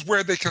 And this is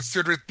where they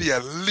consider it the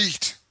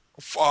elite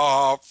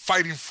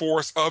fighting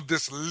force of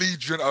this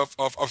legion of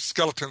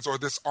skeletons, or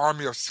this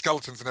army of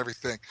skeletons and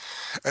everything.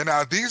 And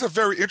now these are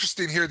very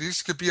interesting here.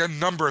 These could be a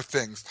number of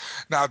things.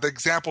 Now, the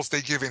examples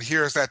they give in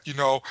here is that,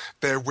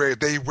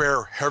 they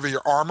wear heavier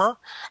armor.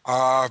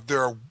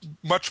 They're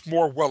much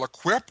more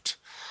well-equipped.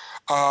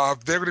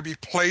 They're going to be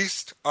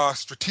placed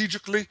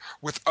strategically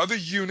with other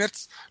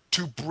units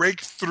to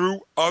break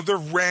through other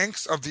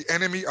ranks of the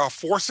enemy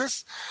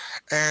forces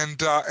and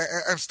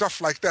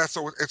stuff like that.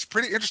 So it's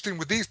pretty interesting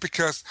with these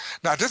because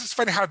now this is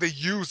funny how they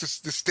use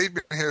this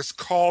statement here. It's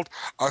called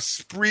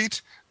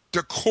esprit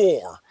de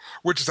corps,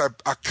 which is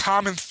a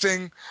common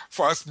thing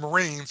for us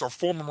Marines or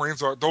former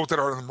Marines or those that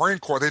are in the Marine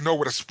Corps. They know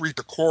what esprit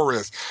de corps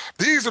is.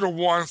 These are the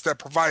ones that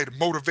provide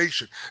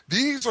motivation.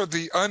 These are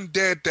the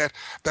undead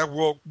that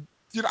will.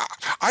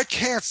 I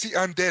can't see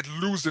undead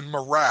losing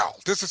morale.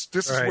 This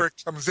is where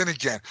it comes in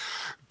again.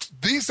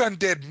 These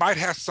undead might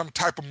have some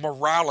type of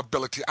morale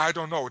ability. I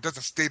don't know. It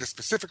doesn't state it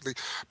specifically.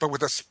 But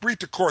with esprit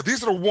de corps,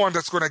 these are the ones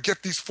that's going to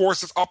get these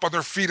forces up on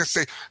their feet and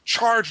say,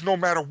 charge no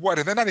matter what.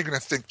 And they're not even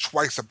going to think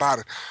twice about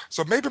it.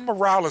 So maybe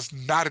morale is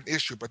not an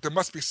issue, but there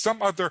must be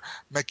some other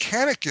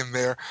mechanic in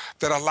there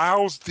that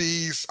allows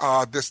these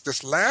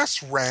this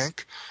last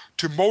rank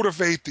to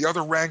motivate the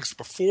other ranks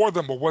before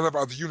them or whatever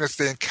other units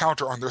they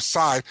encounter on their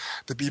side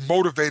to be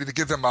motivated to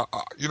give them an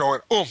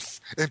oomph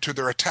into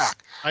their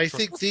attack. I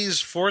think these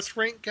fourth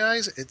rank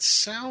guys, it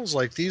sounds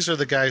like these are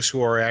the guys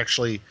who are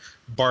actually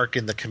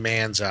barking the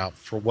commands out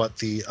for what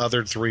the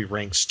other three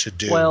ranks to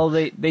do. Well,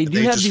 they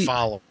do have just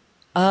follow.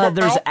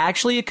 There's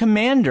actually a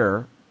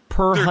commander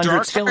per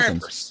 100 skeletons.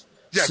 Commanders.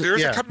 Yeah,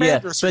 there's a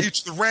commander for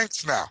each of the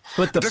ranks now.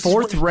 But the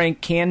fourth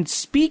rank can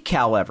speak,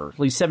 however, at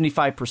least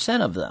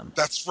 75% of them.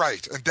 That's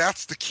right, and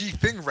that's the key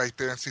thing right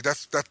there. And see,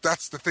 that's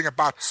the thing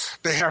about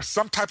they have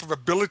some type of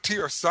ability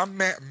or some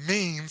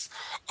means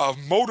of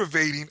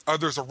motivating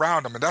others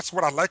around them, and that's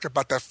what I like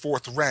about that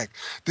fourth rank.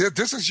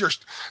 This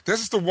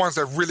is the ones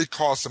that really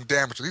cause some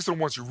damage. These are the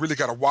ones you really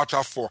got to watch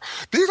out for.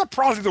 These are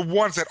probably the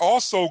ones that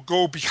also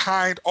go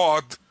behind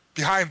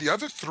the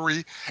other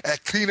three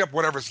and clean up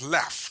whatever's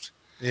left.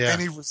 Yeah.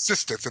 Any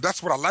resistance. And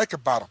that's what I like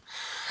about them.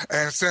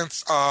 And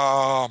since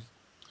Matt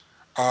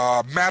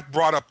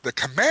brought up the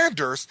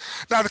commanders,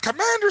 now the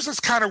commanders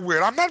is kind of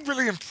weird. I'm not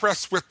really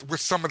impressed with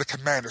some of the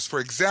commanders. For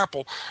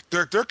example,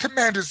 their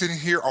commanders in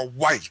here are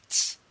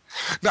whites.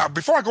 Now,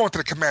 before I go into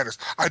the commanders,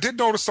 I did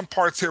notice some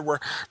parts here where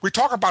we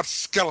talk about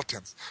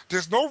skeletons.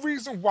 There's no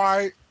reason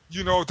why,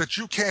 that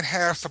you can't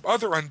have some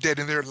other undead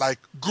in there like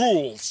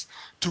ghouls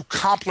to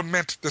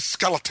complement the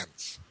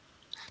skeletons.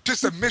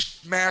 Just a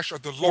mishmash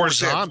of the lower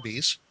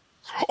zombies.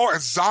 Or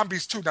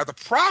zombies, too. Now, the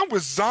problem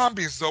with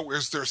zombies, though,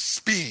 is their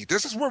speed.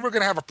 This is where we're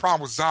going to have a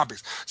problem with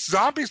zombies.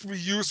 Zombies will be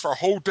used for a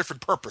whole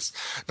different purpose.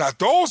 Now,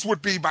 those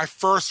would be my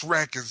first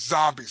rank is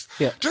zombies.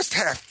 Yeah. Just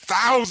have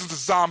thousands of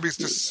zombies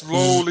just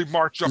slowly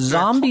march up.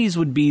 Zombies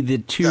would be the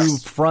two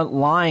front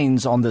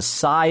lines on the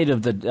side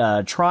of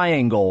the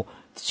triangle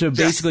So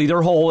basically,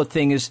 their whole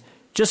thing is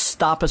just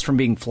stop us from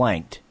being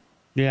flanked.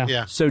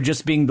 Yeah. So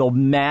just being the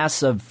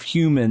mass of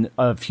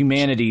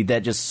humanity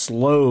that just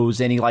slows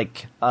any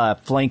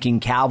flanking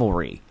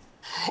cavalry.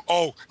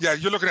 Oh, yeah,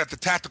 you're looking at the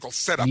tactical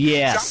setup.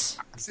 Yes.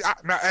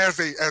 Now, as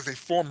a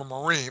former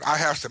Marine, I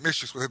have some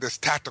issues with this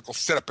tactical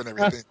setup and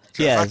everything.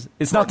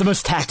 It's not the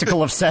most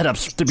tactical of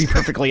setups, to be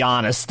perfectly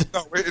honest.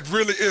 No, it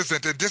really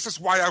isn't. And this is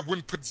why I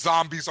wouldn't put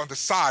zombies on the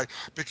side,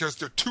 because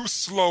they're too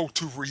slow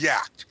to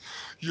react.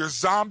 Your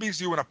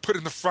zombies you want to put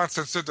in the front,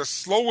 since they're the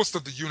slowest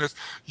of the units.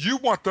 You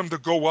want them to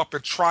go up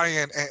and try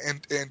and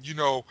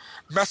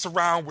mess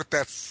around with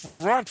that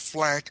front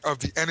flank of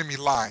the enemy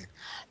line.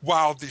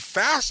 While the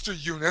faster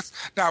units,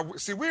 now,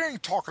 see, we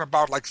ain't talking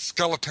about like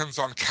skeletons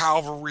on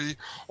cavalry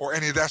or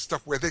any of that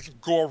stuff where they can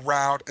go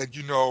around and,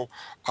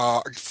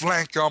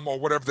 flank them or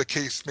whatever the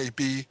case may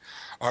be,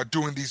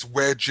 doing these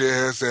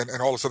wedges and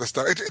all this other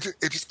stuff.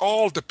 It just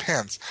all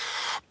depends.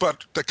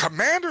 But the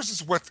commanders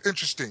is what's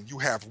interesting. You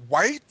have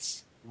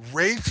wights,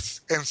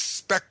 wraiths, and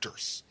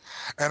specters.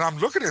 And I'm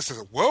looking at this and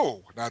saying,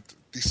 whoa, now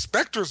the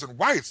specters and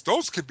wights,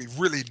 those could be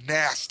really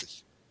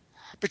nasty.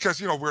 Because,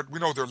 we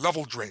know they're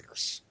level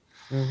drainers.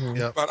 Mm-hmm.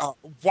 Yep. But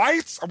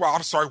wights are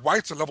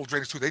level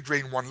drainers too. They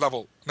drain 1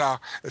 level. Now,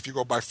 if you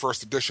go by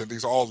first edition,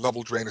 these are all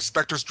level drainers.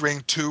 Spectres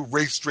drain 2,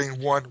 wraiths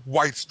drain 1,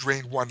 wights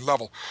drain 1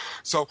 level.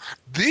 So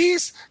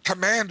these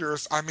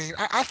commanders,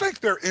 I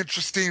think they're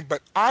interesting,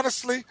 but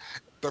honestly,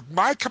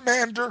 my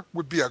commander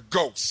would be a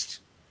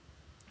ghost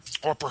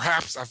or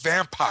perhaps a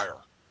vampire.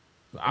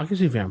 I can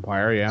see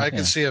vampire, yeah. I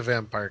can see a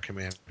vampire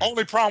commander.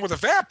 Only problem with a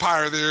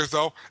vampire there is,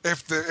 though,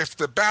 if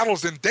the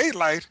battle's in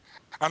daylight,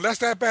 unless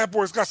that bad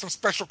boy's got some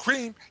special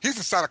cream, he's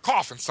inside a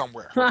coffin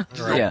somewhere.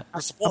 Yeah.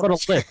 How about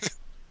a lich?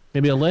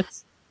 Maybe a lich?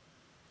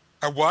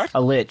 A what? A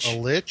lich. A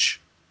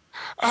lich?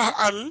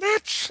 A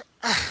lich?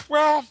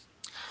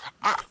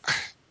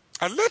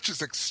 A lich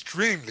is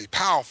extremely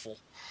powerful.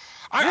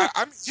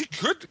 He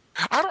could.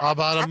 How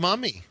about a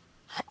mummy?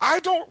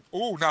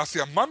 Now see,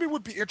 a mummy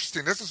would be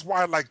interesting. This is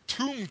why I like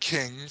Tomb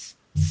Kings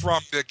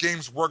from the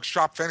Games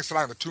Workshop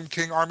Fantasyland, the Tomb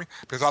King army,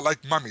 because I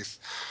like mummies.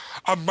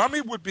 A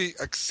mummy would be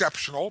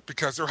exceptional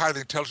because they're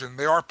highly intelligent and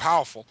they are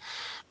powerful.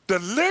 The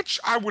Lich,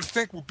 I would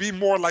think, would be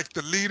more like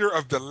the leader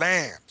of the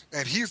land,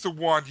 and he's the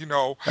one,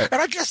 and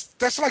I guess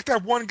that's like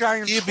that one guy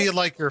in He'd be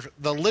like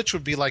the Lich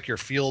would be like your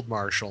field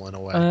marshal in a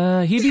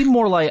way. He'd be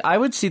more like, I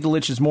would see the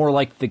Lich as more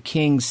like the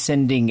king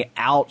sending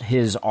out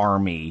his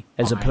army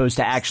as opposed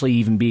to actually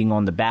even being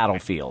on the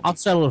battlefield. I'll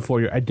settle it for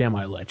you. A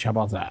demi-lich. How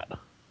about that?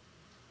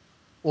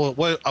 Well,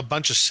 what, a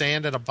bunch of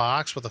sand in a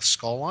box with a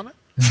skull on it?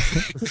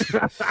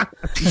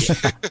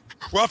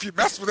 Well, if you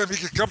mess with him, he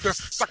can come there and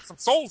suck some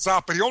souls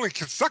out, but he only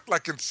can suck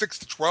like in 6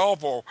 to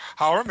 12 or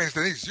however many,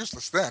 then he's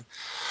useless then.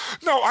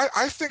 No,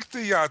 I think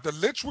the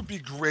Lich would be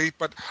great,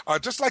 but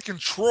just like in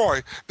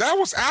Troy, that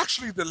was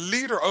actually the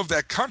leader of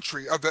that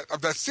country, of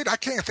that city. I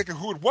can't think of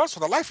who it was for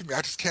the life of me.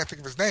 I just can't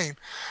think of his name.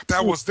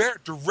 That was there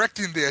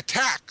directing the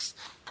attacks.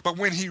 But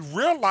when he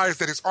realized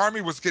that his army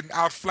was getting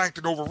outflanked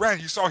and overran,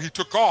 you saw he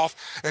took off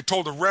and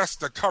told the rest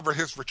to cover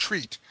his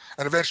retreat.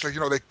 And eventually,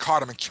 they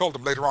caught him and killed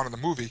him later on in the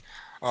movie.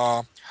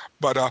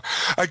 But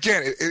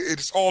again,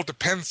 it all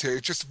depends here.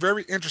 It's just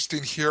very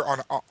interesting here on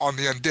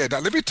the undead. Now,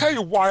 let me tell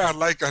you why I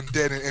like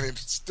undead, and it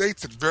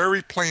states it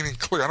very plain and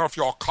clear. I don't know if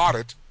y'all caught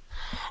it,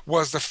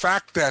 was the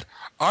fact that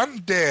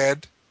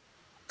undead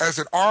as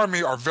an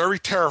army are very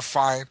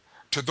terrifying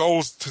to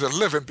the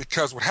living,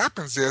 because what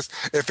happens is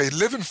if a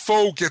living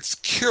foe gets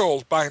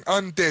killed by an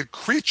undead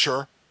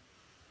creature,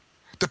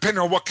 depending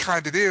on what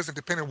kind it is and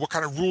depending on what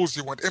kind of rules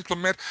you want to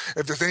implement,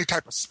 if there's any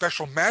type of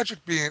special magic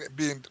being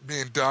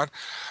done,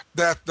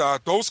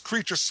 that those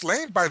creatures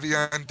slain by the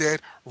undead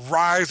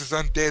rise as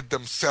undead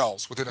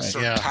themselves within a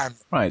certain time.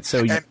 Right. So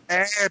and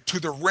add to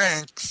the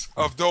ranks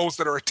of those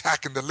that are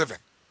attacking the living.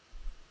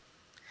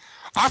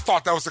 I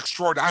thought that was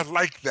extraordinary. I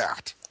like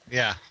that.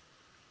 Yeah.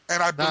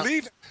 And I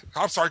believe...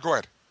 I'm sorry, go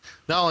ahead.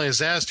 Not only is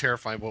that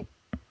terrifying, but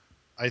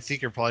I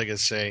think you're probably going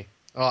to say...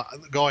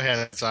 go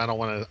ahead. So I don't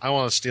want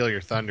to steal your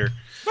thunder.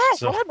 No,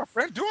 go ahead, my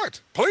friend. Do it,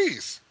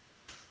 please.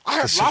 I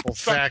have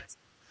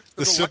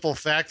the simple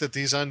fact that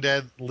these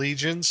undead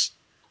legions,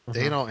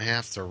 they don't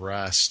have to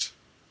rest.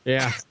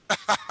 Yeah.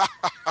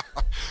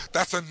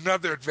 That's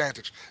another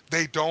advantage.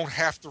 They don't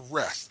have to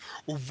rest.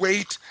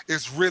 Weight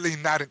is really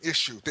not an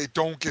issue. They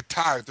don't get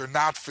tired. They're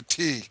not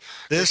fatigued.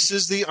 This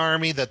is the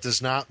army that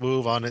does not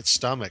move on its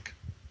stomach.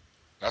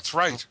 That's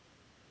right.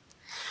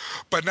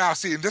 But now,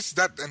 see, and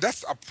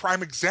that's a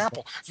prime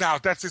example. Now,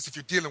 that's just if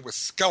you're dealing with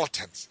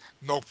skeletons,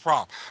 no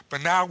problem.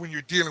 But now when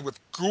you're dealing with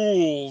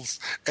ghouls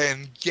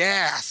and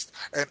ghast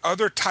and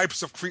other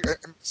types of creatures,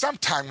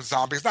 sometimes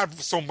zombies, not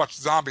so much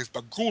zombies,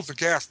 but ghouls and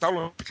ghast, not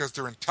only because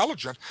they're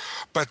intelligent,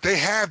 but they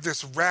have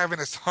this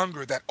ravenous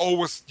hunger that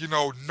always,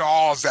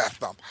 gnaws at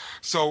them.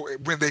 So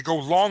when they go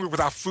longer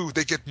without food,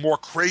 they get more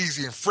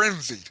crazy and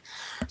frenzied.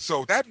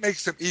 So that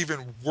makes them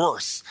even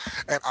worse.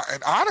 And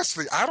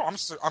honestly,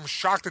 I'm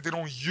shocked that they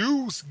don't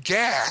use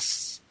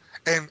gas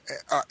and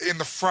in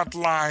the front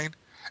line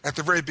at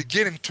the very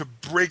beginning to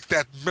break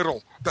that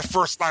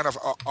first line of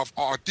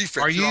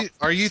defense.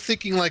 Are you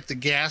thinking like the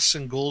gas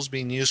and ghouls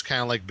being used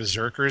kind of like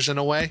berserkers in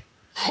a way?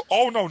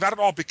 Oh no, not at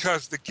all,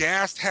 because the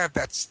ghast have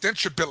that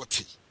stench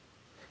ability.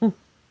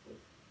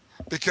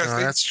 Because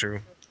that's true.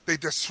 They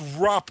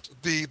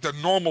disrupt the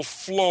normal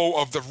flow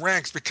of the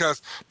ranks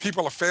because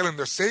people are failing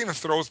their saving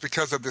throws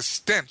because of this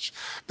stench.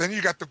 Then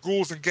you got the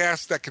ghouls and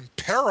ghast that can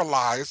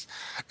paralyze,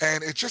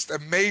 and it's just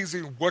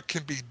amazing what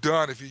can be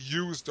done if you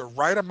use the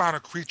right amount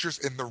of creatures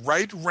in the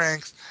right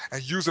ranks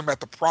and use them at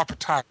the proper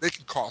time. They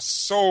can cause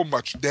so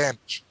much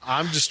damage.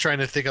 I'm just trying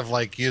to think of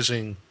like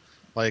using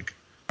like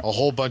a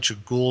whole bunch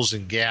of ghouls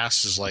and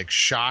ghast as like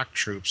shock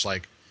troops.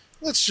 Like,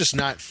 let's just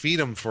not feed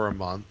them for a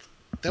month.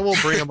 Then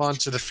we'll bring them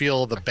onto the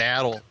field of the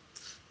battle.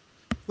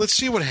 Let's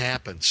see what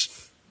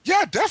happens.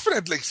 Yeah,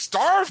 definitely.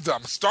 Starve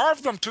them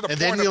to the point. And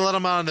then you let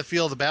them out on the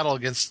field of battle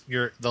against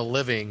the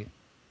living.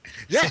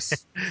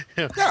 Yes.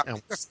 Yeah.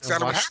 and That's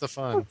watch the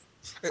fun.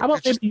 How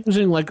about maybe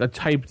using like a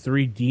Type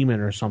 3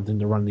 demon or something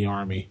to run the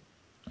army?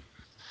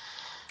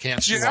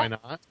 Can't see why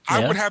not.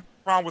 I would have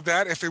a problem with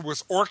that if it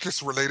was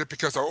Orcus related,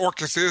 because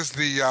Orcus is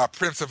the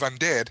Prince of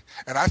Undead,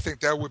 and I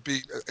think that would be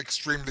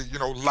extremely,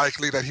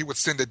 likely that he would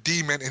send a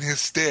demon in his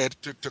stead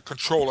to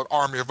control an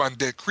army of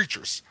undead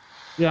creatures.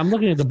 Yeah, I'm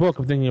looking at the book.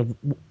 I'm thinking of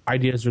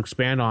ideas to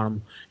expand on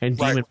them, and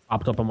demon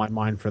popped up on my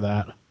mind for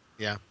that.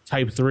 Yeah,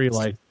 Type 3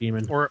 like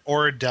demon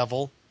or a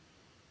devil.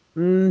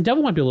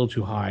 Devil might be a little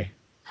too high.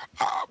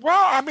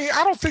 Well, I mean,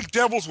 I don't think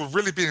devils would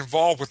really be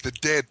involved with the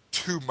dead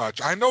too much.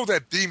 I know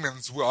that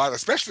demons will,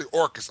 especially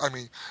Orcus. I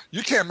mean,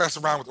 you can't mess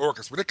around with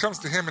Orcus. When it comes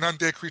to him and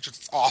undead creatures,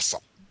 it's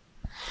awesome.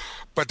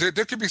 But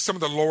there could be some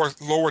of the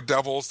lower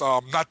devils,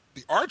 not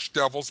the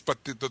archdevils,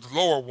 but the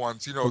lower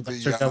ones.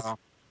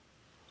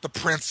 The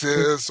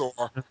princes or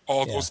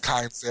all those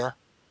kinds there.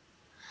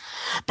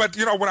 But,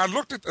 when I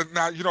looked at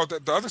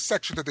the other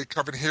section that they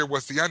covered here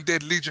was the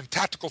Undead Legion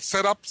tactical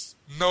setups.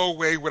 No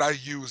way would I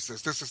use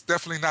this. This is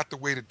definitely not the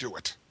way to do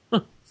it.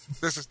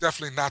 This is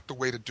definitely not the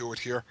way to do it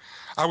here.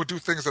 I would do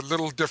things a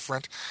little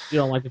different. You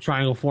don't like the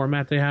triangle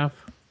format they have?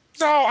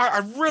 No,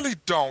 I really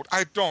don't.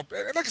 I don't.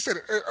 Like I said,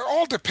 it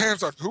all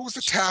depends on who's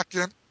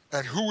attacking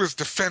and who is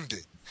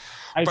defending.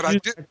 I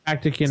did a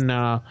tactic in,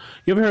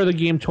 you ever heard of the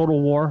game Total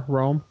War,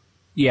 Rome?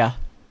 Yeah.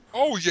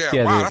 Oh,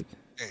 yeah. Wow, that's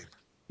a game.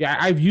 Yeah,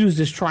 I've used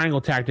this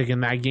triangle tactic in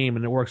that game,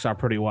 and it works out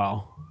pretty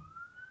well.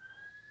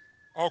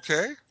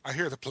 Okay, I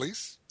hear the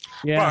police.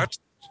 Yeah. But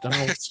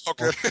it's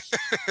okay.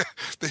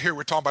 They hear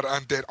we're talking about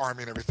an undead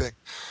army and everything.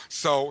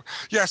 So,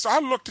 so I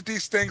looked at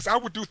these things. I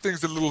would do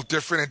things a little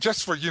different. And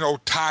just for,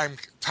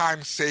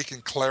 time's sake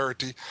and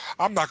clarity,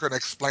 I'm not going to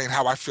explain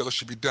how I feel it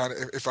should be done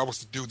if I was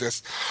to do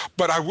this.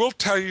 But I will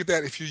tell you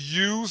that if you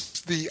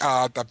use the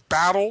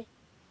battle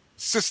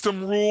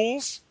system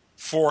rules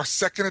for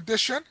 2nd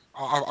edition,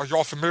 are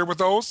y'all familiar with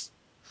those?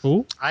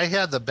 Who? I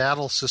had the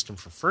battle system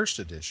for 1st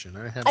edition.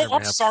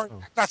 I'm sorry.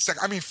 Not 2nd.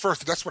 I mean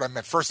 1st. That's what I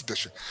meant. 1st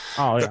edition.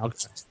 Oh, yeah.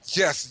 Okay.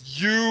 Yes.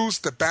 Use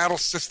the battle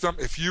system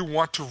if you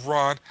want to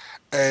run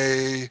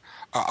a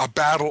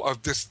battle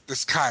of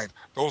this kind.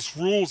 Those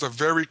rules are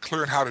very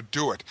clear on how to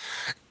do it.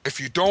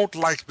 If you don't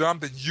like them,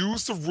 then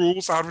use the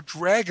rules out of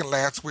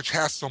Dragonlance, which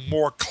has some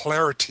more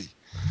clarity.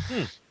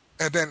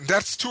 And then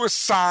that's to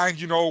assign,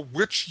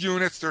 which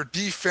units, their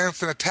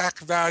defense and attack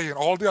value, and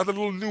all the other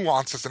little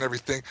nuances and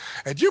everything.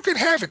 And you can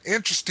have an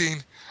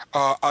interesting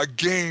a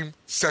game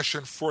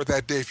session for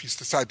that day if you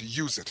decide to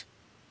use it.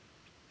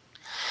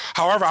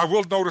 However, I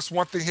will notice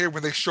one thing here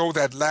when they show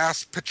that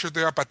last picture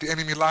there about the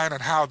enemy line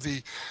and how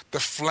the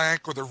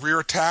flank or the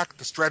rear attack,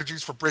 the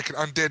strategies for breaking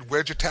undead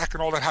wedge attack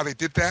and all that, how they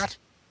did that.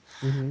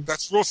 Mm-hmm.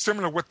 That's real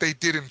similar to what they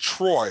did in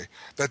Troy,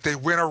 that they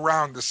went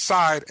around the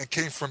side and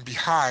came from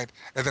behind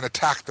and then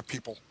attacked the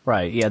people.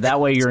 Right, yeah,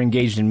 that way you're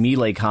engaged in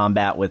melee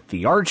combat with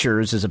the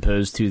archers as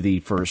opposed to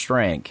the first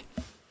rank.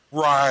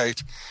 Right.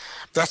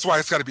 That's why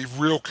it's got to be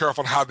real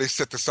careful on how they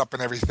set this up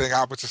and everything.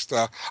 I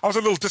was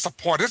a little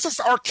disappointed. This is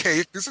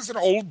archaic. This is an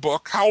old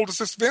book. How old is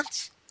this,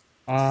 Vince?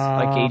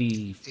 Like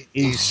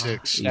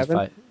 86.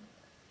 85.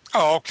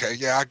 Oh, okay.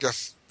 Yeah, I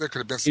guess there could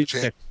have been some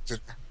changes.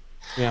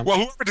 Yeah. Well,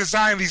 whoever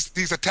designed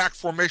these attack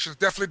formations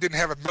definitely didn't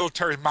have a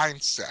military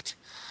mindset.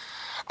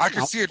 I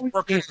could see it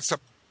working in some.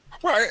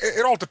 Well,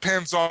 it all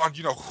depends on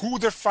who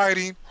they're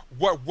fighting,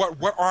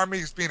 what army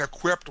is being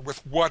equipped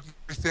with what and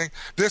everything.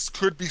 This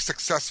could be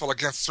successful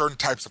against certain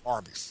types of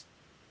armies.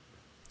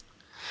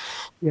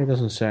 Yeah, it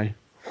doesn't say.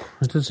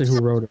 It doesn't say who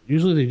wrote it.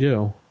 Usually they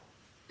do.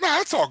 No,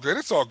 it's all good.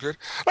 It's all good.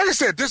 Like I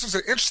said, this was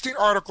an interesting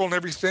article and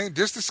everything.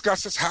 This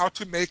discusses how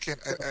to make a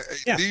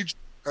legion.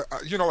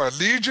 A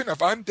legion of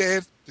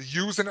undead to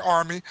use in an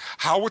army,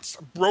 how it's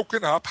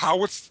broken up,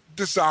 how it's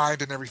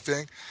designed and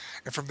everything.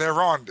 And from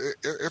there on,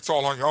 it's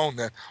all on your own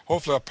then.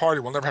 Hopefully a party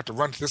will never have to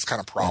run into this kind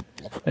of problem.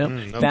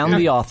 Yep. Found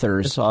the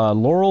authors,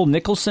 Laurel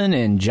Nicholson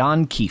and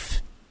John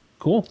Keefe.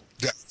 Cool.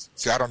 Yeah.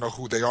 See, I don't know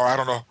who they are. I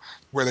don't know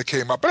where they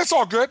came up. But it's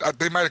all good.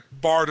 They might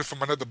have borrowed it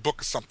from another book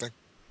or something.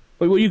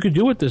 But what you could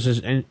do with this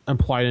is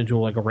apply it into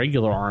like a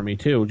regular army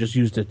too. Just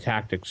use the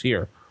tactics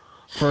here.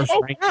 First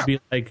rank could be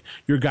like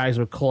your guys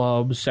with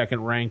clubs.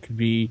 Second rank could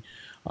be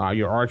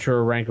your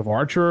archer rank of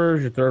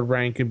archers. Your third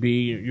rank could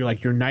be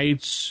your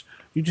knights.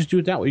 You just do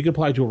it that way. You can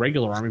apply it to a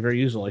regular army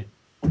very easily.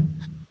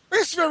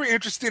 It's very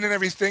interesting and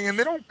everything, and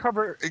they don't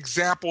cover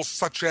examples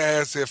such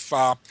as if,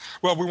 well,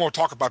 we won't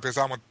talk about this.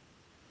 I won't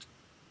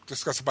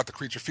discuss about the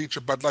creature feature,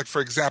 but like,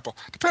 for example,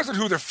 depends on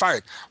who they're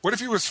fighting. What if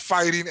he was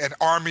fighting an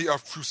army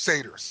of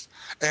crusaders,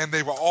 and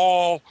they were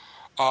all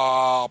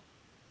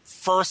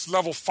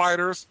first-level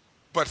fighters,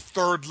 but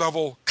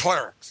third-level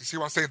clerics? You see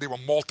what I'm saying? They were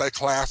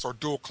multi-class or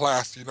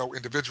dual-class,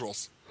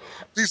 individuals.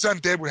 These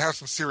undead would have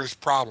some serious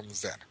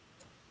problems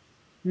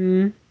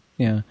then.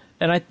 Yeah.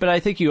 But I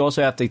think you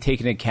also have to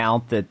take into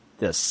account that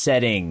the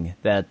setting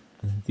that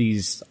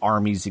these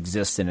armies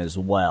exist in as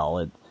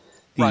well.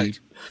 Right.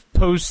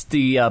 Post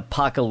the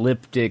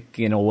apocalyptic,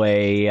 in a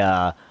way,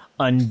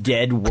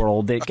 undead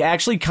world, it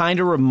actually kind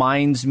of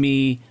reminds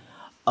me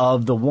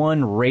of the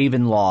one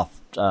Ravenloft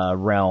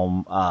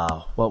realm.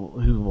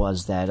 Who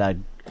was that?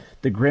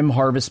 The Grim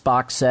Harvest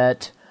box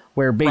set,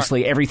 where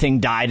basically everything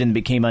died and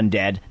became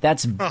undead.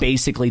 That's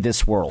basically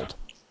this world.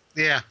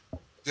 Yeah.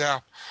 Yeah.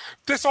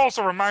 This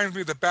also reminds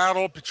me of the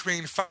battle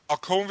between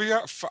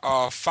Falconia,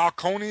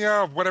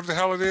 whatever the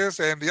hell it is,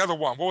 and the other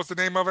one. What was the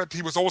name of it?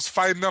 He was always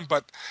fighting them,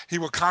 but he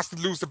would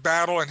constantly lose the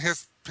battle, and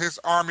his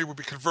army would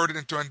be converted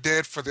into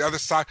undead for the other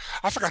side.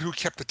 I forgot who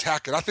kept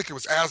attacking. I think it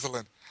was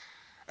Azalin.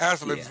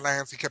 Azalin's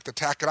lands, he kept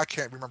attacking. I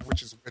can't remember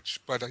which is which.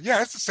 But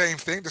it's the same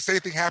thing. The same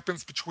thing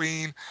happens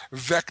between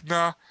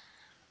Vecna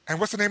and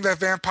what's the name of that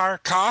vampire?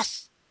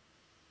 Kos?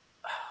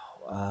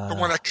 The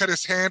one that cut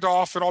his hand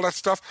off and all that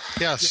stuff?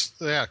 Yes.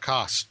 Yeah,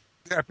 Kos.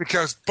 Yeah,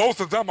 because both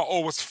of them are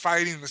always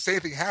fighting. The same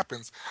thing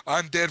happens.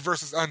 Undead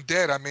versus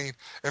undead. I mean,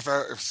 if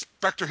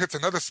Spectre hits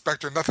another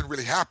Spectre, nothing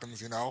really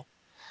happens,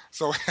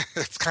 So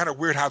it's kind of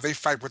weird how they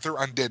fight with their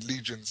undead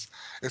legions.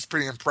 It's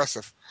pretty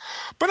impressive.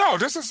 But no,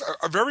 this is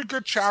a very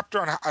good chapter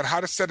on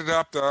how to set it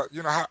up,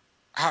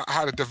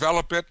 how to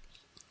develop it.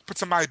 Put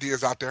some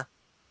ideas out there.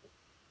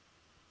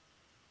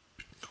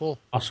 Cool.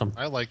 Awesome.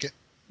 I like it.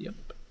 Yep.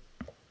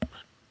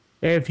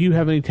 If you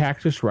have any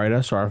tactics, write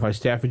us,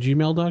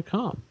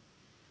 rfistaff@gmail.com.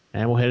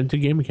 And we'll head into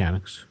game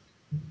mechanics.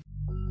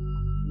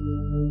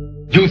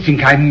 You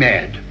think I'm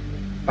mad?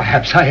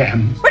 Perhaps I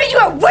am. What are you,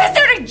 a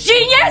wizard, a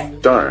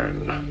genius?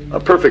 Darn. A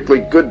perfectly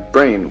good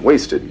brain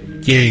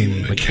wasted.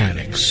 Game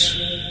mechanics.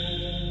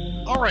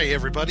 All right,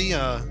 everybody.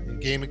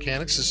 Game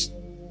mechanics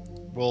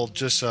we'll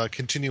just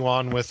continue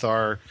on with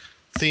our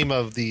theme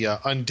of the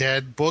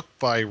Undead book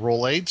by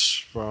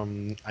Rolaids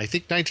from, I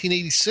think,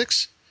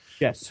 1986.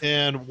 Yes.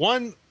 And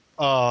one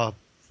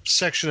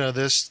section of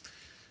this,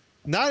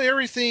 not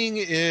everything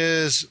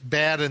is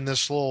bad in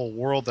this little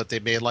world that they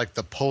made, like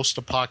the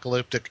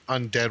post-apocalyptic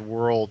undead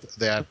world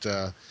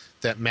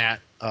that Matt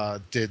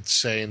did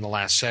say in the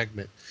last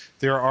segment.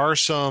 There are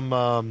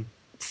some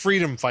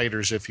freedom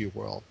fighters, if you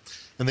will,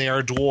 and they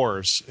are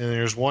dwarves. And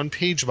there's one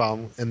page about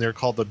them, and they're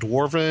called the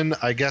Dwarven,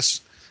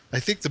 I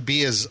think the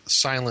B is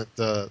silent,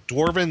 the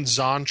Dwarven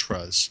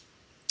Zantras.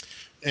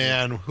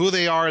 And who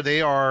they are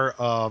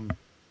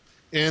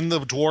in the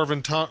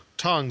Dwarven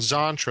tongue,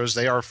 Zantras,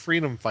 they are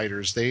freedom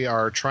fighters. They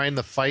are trying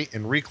to fight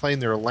and reclaim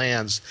their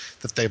lands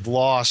that they've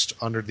lost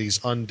under these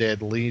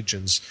undead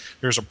legions.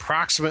 There's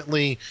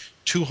approximately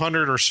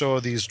 200 or so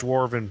of these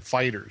Dwarven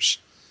fighters.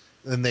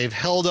 And they've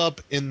held up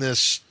in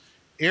this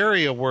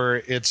area where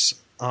it's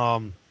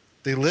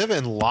they live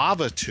in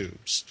lava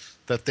tubes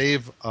that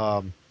they've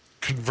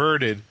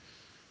converted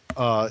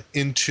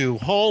into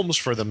homes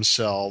for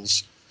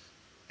themselves.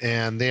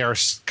 And they are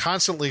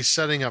constantly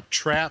setting up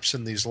traps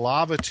in these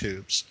lava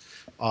tubes.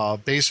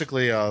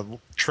 Basically,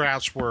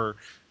 traps where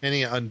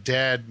any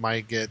undead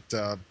might get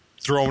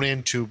thrown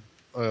into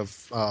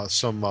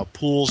some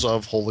pools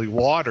of holy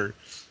water.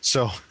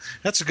 So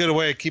that's a good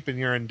way of keeping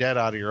your undead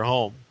out of your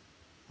home.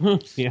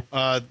 Yeah.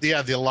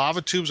 The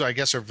lava tubes, I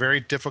guess, are very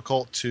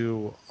difficult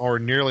to, or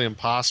nearly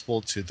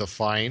impossible to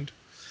find.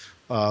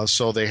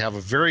 So they have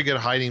a very good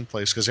hiding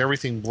place because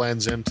everything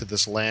blends into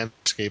this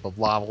landscape of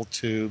lava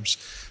tubes,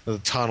 the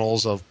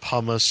tunnels of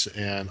pumice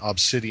and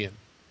obsidian.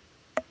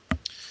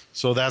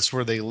 So that's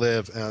where they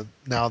live.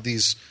 Now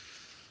these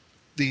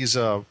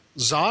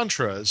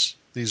Zantras,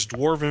 these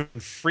Dwarven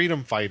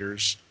freedom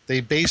fighters, they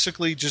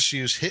basically just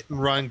use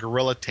hit-and-run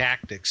guerrilla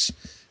tactics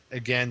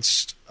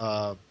against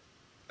the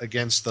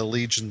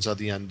legions of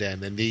the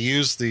undead, and they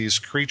use these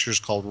creatures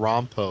called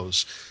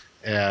Rompos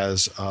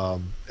as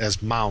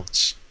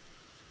mounts.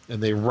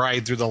 And they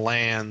ride through the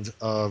land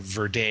of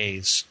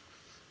Verdays.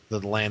 The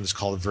land is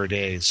called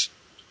Verdays.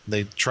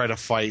 They try to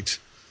fight.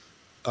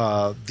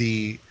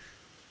 The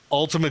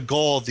ultimate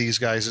goal of these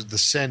guys is to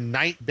send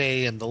Night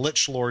Bay and the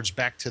Lich Lords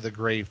back to the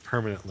grave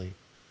permanently.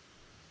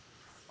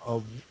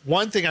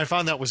 One thing I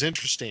found that was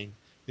interesting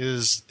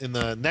is in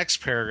the next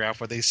paragraph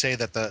where they say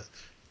that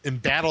in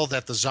battle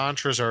that the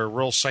Zantras are a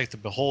real sight to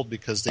behold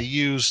because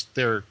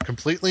they're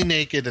completely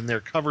naked and they're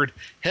covered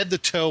head to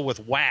toe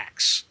with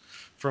wax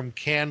from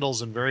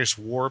candles and various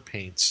war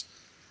paints.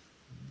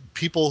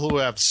 people who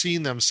have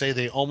seen them say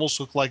they almost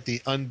look like the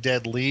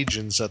undead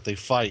legions that they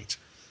fight.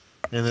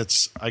 And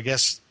I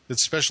guess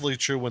it's especially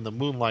true when the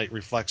moonlight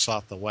reflects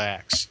off the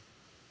wax.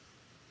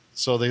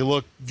 So they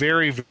look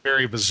very,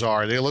 very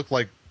bizarre. They look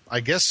like, I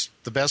guess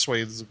the best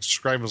way to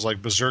describe them is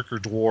like berserker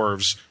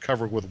dwarves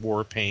covered with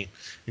war paint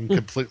and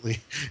completely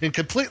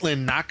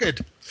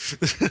knackered.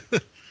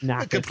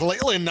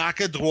 Completely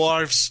knackered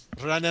dwarves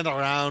running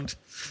around.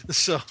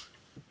 So,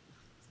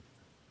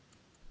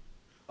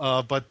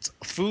 but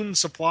food and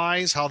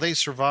supplies, how they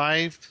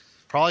survive,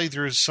 probably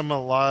through a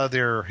lot of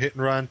their hit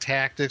and run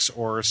tactics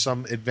or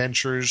some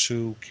adventurers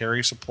who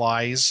carry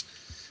supplies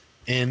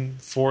in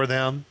for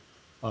them.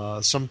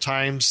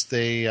 Sometimes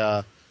they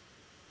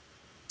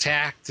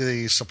attack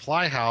the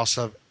supply house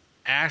of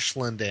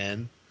Ashland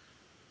Inn,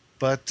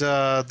 but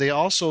they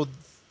also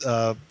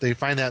they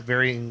find that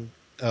becoming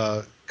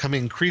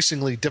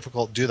increasingly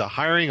difficult due to the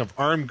hiring of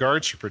armed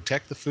guards to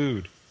protect the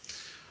food.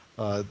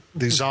 The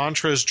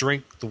Zantras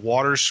drink the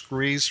water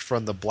squeezed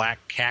from the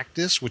black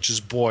cactus, which is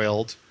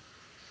boiled,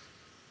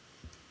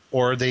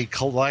 or they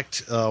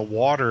collect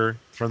water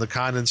from the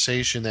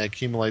condensation that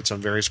accumulates on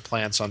various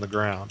plants on the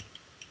ground.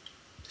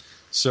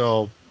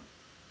 So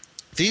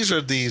these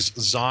are these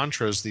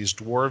Zantras, these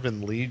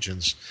dwarven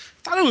legions.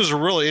 I thought it was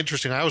really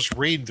interesting. I was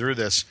reading through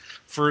this.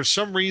 For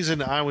some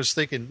reason, I was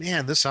thinking,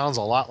 man, this sounds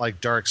a lot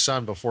like Dark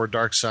Sun before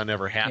Dark Sun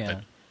ever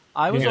happened.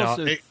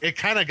 Yeah. It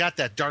kind of got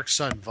that Dark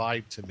Sun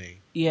vibe to me.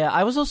 Yeah,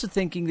 I was also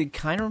thinking they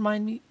kind of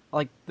remind me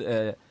like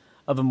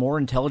of a more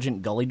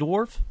intelligent gully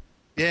dwarf.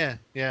 Yeah.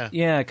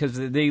 Yeah, because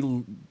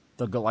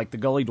like the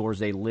gully dwarves,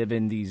 they live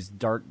in these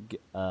dark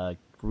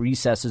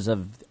recesses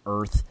of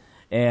Earth,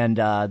 and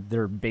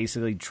they're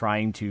basically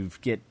trying to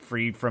get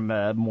free from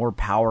a more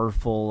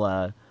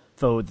powerful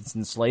foe that's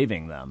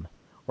enslaving them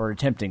or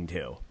attempting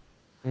to.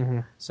 Mm-hmm.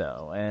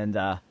 So,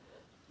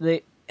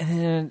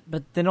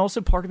 but then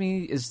also part of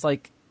me is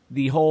like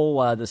the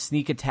whole the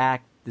sneak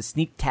attack, the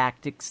sneak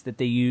tactics that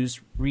they use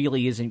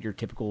really isn't your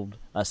typical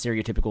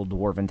stereotypical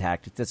dwarven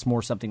tactics. That's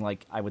more something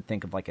like I would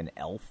think of like an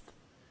elf.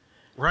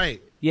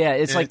 Right. Yeah,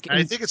 it's I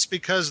think it's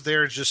because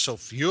there's just so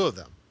few of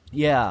them.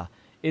 Yeah,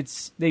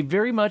 it's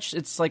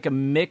like a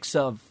mix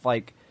of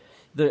like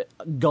the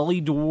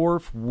gully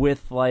dwarf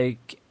with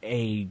like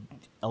a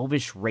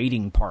elvish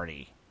raiding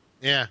party.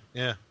 Yeah.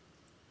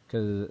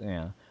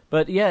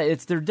 But yeah,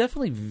 they're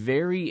definitely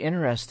very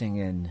interesting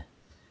and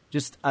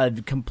just a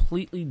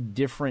completely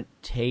different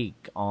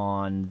take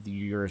on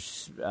your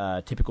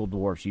typical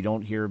dwarfs. You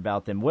don't hear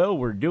about them. Well,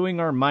 we're doing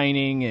our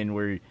mining and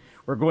we're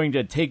going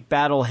to take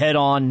battle head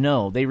on.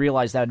 No, they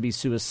realize that would be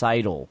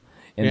suicidal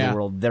in the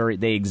world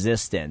they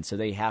exist in. So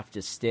they have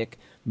to stick,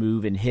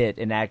 move, and hit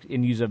and act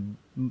and use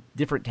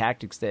different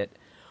tactics that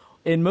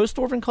in most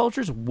dwarven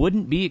cultures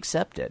wouldn't be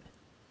accepted.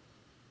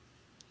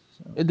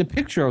 The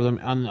picture of them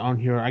on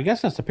here, I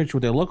guess that's the picture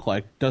what they look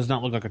like. Does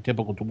not look like a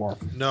typical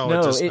dwarf. No, it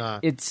does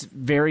not. It's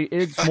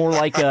more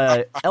like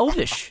a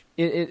elvish.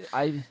 It's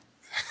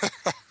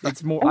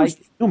more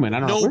human.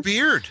 I don't know. No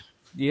beard.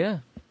 Yeah,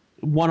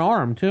 one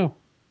arm too.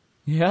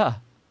 Yeah.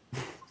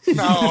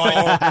 No,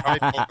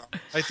 I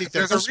think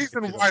there's a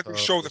reason why they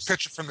show the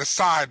picture from the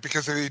side,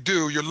 because if they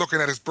do, you're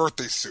looking at his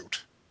birthday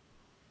suit.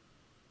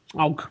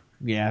 Oh,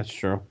 yeah, that's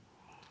true.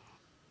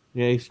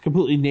 Yeah, he's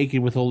completely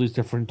naked with all these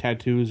different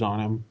tattoos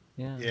on him.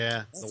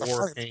 Yeah, the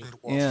war paint.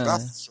 Yeah,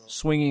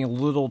 swinging a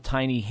little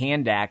tiny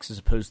hand axe as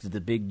opposed to the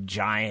big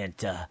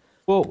giant.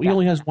 Well, he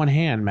only has one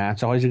hand, Matt,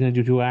 so how is he going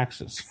to do two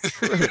axes?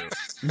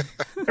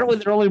 Apparently,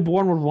 they're only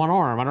born with one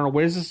arm. I don't know,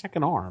 where's the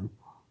second arm?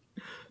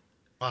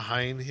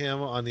 Behind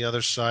him on the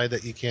other side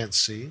that you can't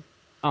see.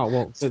 Oh,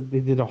 well, they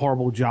did a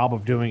horrible job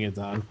of doing it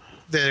then.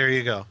 There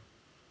you go.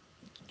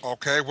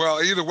 Okay,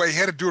 well, either way, he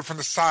had to do it from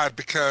the side,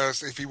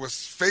 because if he was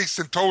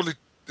facing totally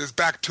his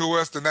back to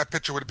us, then that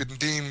picture would have been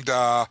deemed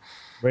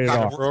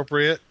not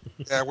appropriate.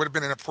 Yeah, it would have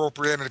been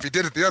inappropriate. And if he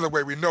did it the other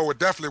way, we know it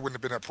definitely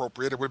wouldn't have been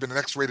appropriate. It would have been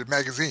an X-rated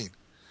magazine.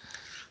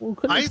 Well,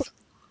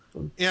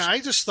 I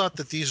just thought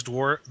that these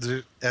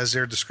dwarves, as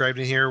they're described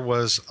in here,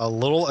 was a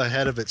little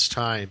ahead of its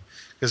time,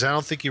 because I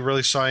don't think you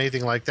really saw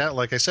anything like that.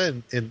 Like I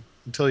said,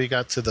 until you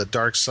got to the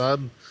Dark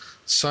Sun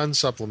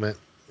supplement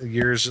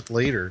years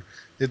later.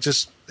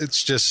 It's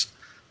just.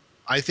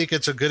 I think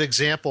it's a good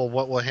example of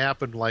what will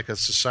happen like a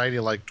society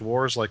like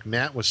dwarves, like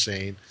Matt was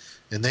saying,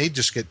 and they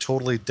just get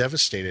totally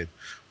devastated.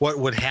 What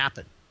would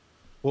happen?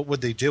 What would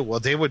they do? Well,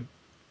 they would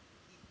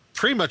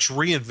pretty much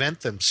reinvent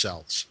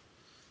themselves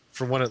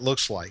from what it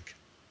looks like,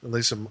 at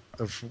least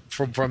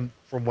from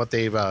what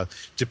they've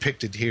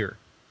depicted here.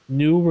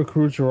 New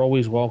recruits are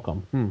always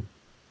welcome.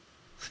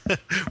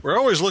 We're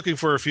always looking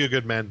for a few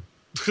good men.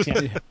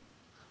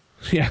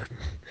 Yeah.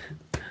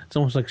 It's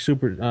almost like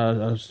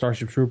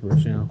Starship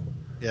Troopers, you know.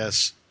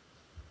 Yes.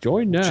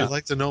 Join now. Would you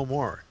like to know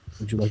more?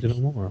 Would you like to know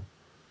more?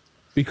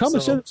 Become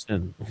a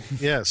citizen.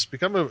 Yes.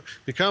 Become a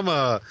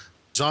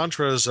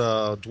Zantra's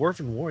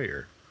dwarven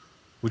warrior.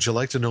 Would you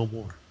like to know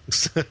more?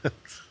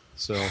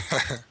 So,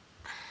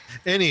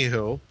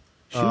 anywho,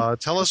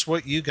 tell us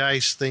what you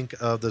guys think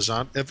of the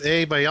Zantra. If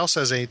anybody else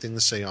has anything to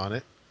say on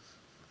it,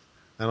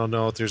 I don't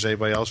know if there's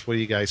anybody else. What do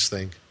you guys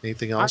think?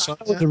 Anything else? I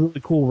thought it was a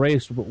really cool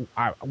race. But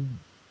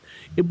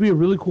it'd be a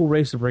really cool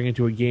race to bring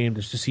into a game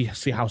just to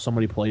see how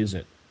somebody plays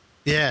it.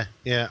 Yeah.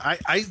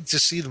 I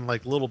just see them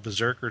like little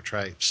berserker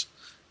types,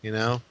 you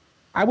know?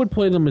 I would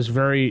play them as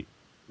very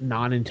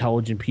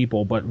non-intelligent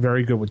people, but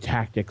very good with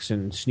tactics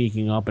and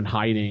sneaking up and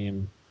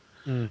hiding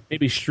and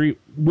maybe street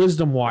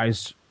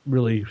wisdom-wise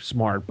really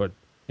smart, but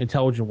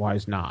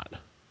intelligent-wise not.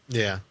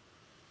 Yeah.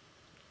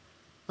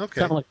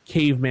 Okay. Kind of like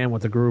Caveman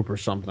with a group or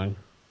something.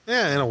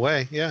 Yeah, in a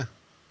way, yeah.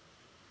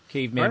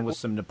 Caveman with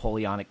some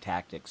Napoleonic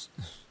tactics.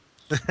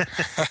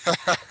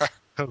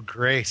 Oh,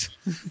 great.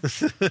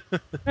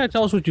 Yeah,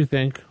 tell us what you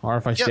think,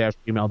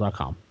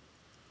 rfistay@gmail.com.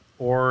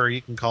 Or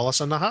you can call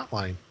us on the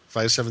hotline,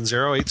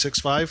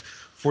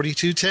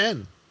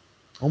 570-865-4210.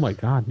 Oh, my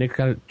God. Nick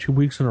got it 2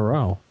 weeks in a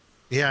row.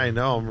 Yeah, I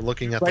know. I'm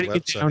looking at the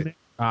website.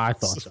 I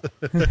thought so.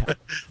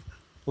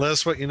 Let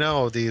us what you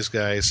know of these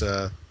guys.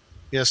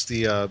 Yes,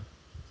 the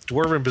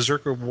Dwarven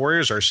Berserker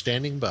Warriors are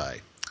standing by.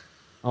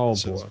 Oh,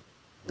 boy.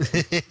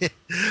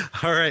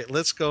 All right,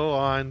 let's go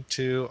on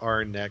to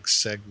our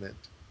next segment.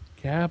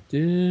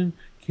 Captain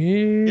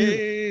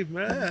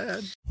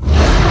Caveman.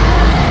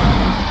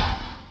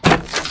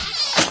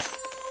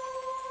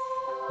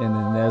 And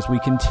then as we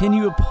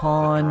continue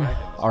upon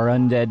our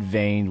undead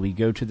vein, we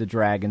go to the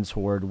Dragon's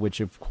Horde, which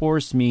of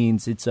course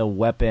means it's a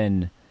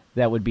weapon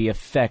that would be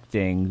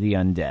affecting the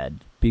undead.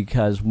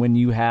 Because when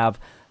you have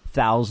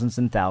thousands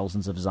and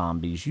thousands of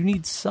zombies, you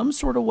need some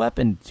sort of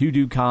weapon to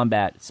do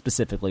combat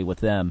specifically with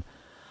them.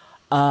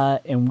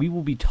 And we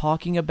will be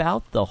talking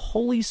about the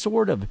Holy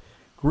Sword of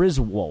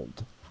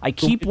Griswold. I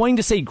keep wanting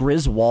to say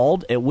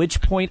Griswold, at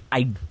which point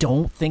I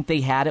don't think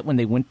they had it when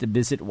they went to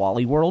visit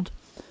Wally World.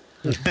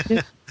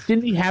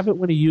 Didn't he have it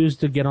when he used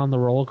to get on the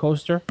roller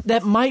coaster?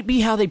 That might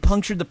be how they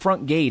punctured the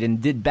front gate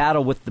and did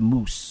battle with the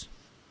moose.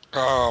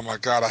 Oh, my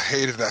God, I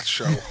hated that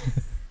show.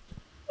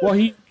 Well,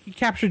 he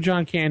captured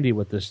John Candy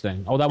with this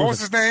thing. Oh, what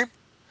was his name?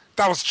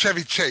 That was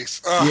Chevy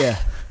Chase. Yeah.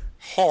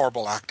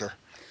 Horrible actor.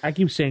 I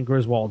keep saying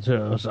Griswold,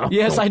 too. So.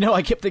 Yes, I know.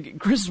 I kept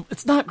thinking,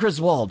 it's not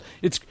Griswold.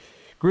 It's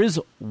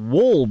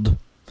Griswold.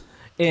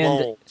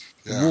 And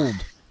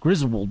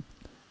Griswold.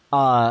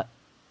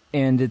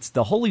 And it's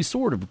the Holy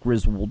Sword of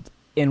Griswold.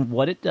 And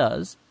what it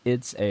does,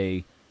 it's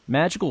a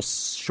magical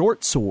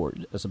short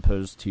sword, as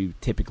opposed to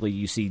typically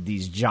you see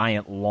these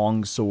giant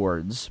long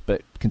swords.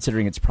 But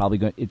considering it's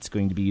probably it's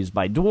going to be used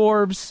by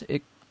dwarves,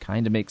 it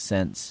kind of makes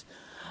sense.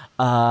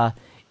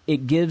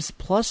 It gives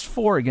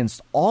 +4 against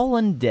all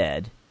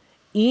undead,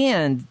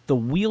 and the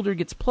wielder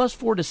gets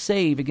 +4 to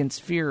save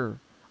against fear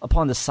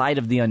upon the sight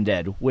of the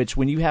undead, which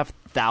when you have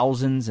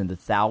thousands and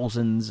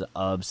thousands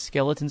of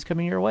skeletons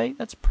coming your way,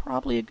 that's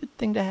probably a good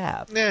thing to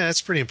have. Yeah,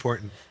 that's pretty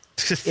important.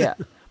 Yeah,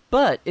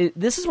 but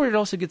this is where it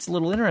also gets a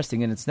little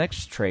interesting in its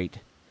next trait.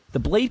 The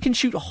blade can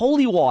shoot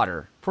holy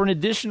water for an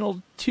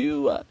additional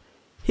 2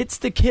 hits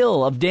to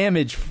kill of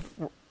damage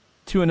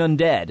to an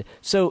undead.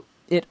 So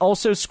it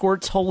also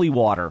squirts holy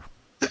water.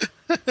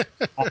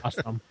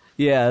 Awesome.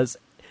 Yes,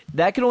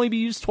 that can only be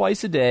used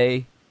twice a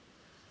day.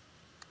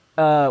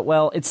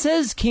 Well, it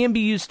says can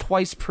be used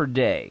twice per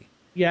day.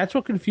 Yeah, that's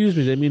what confused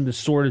me. They mean the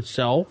sword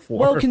itself? Or...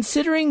 Well,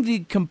 considering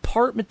the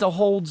compartment that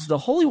holds the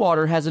holy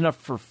water has enough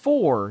for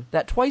 4,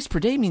 that twice per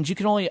day means you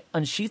can only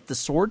unsheath the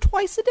sword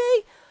twice a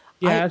day?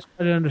 Yeah, I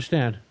didn't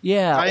understand.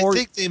 Yeah. I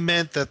think they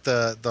meant that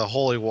the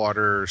holy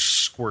water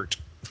squirt.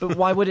 But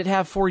why would it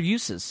have 4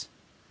 uses?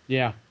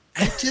 Yeah.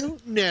 I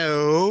don't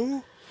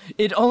know.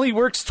 It only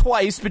works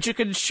twice, but you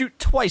can shoot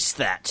twice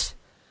that.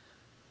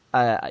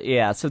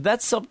 Yeah, so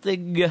that's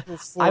something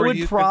Before I would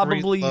you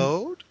probably...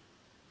 reload?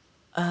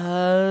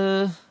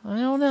 I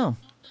don't know.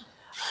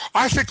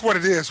 I think what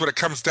it is, what it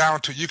comes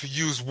down to, you could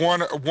use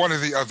one or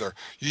the other.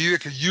 You either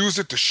could use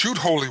it to shoot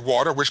holy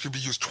water, which can be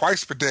used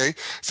twice per day,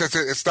 since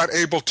it's not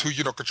able to,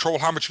 control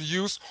how much you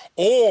use.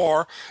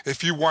 Or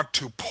if you want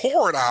to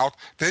pour it out,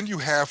 then you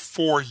have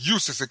 4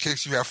 uses in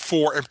case you have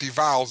 4 empty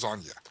vials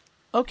on you.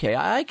 Okay,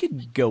 I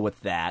could go with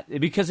that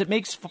because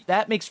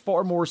that makes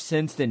far more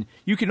sense than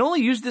you can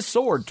only use this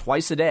sword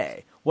twice a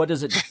day. What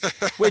does it?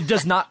 It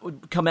does not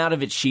come out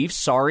of its sheath.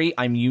 Sorry,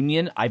 I'm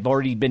Union. I've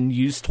already been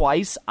used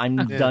twice. I'm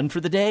done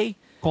for the day.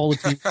 Call it.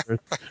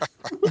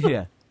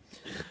 Yeah,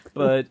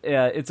 but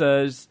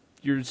it's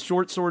your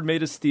short sword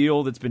made of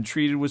steel that's been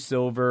treated with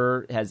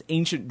silver. It has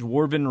ancient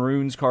dwarven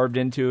runes carved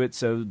into it,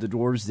 so the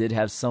dwarves did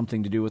have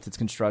something to do with its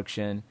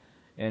construction.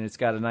 And it's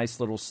got a nice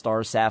little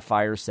star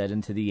sapphire set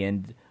into the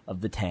end of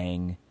the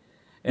tang.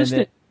 And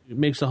it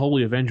makes the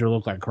Holy Avenger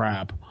look like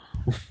crap.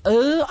 I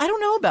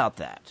don't know about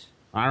that.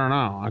 I don't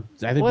know.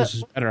 I think this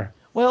is better.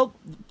 Well,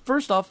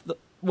 first off,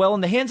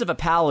 in the hands of a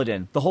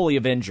paladin, the Holy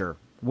Avenger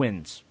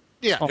wins.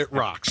 Yeah, it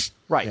rocks.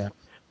 Right.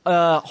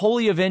 Yeah.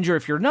 Holy Avenger,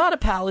 if you're not a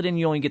paladin,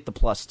 you only get the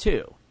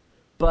 +2.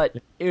 But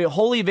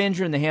Holy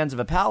Avenger in the hands of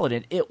a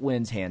paladin, it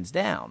wins hands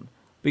down.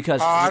 Because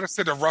I'd have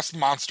sent a rust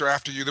monster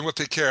after you, then we'll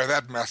take care of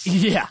that mess.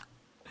 Yeah.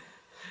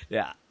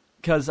 Yeah.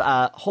 Because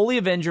Holy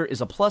Avenger is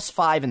a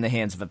 +5 in the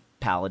hands of a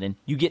paladin,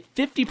 you get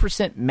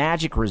 50%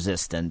 magic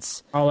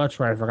resistance. Oh, that's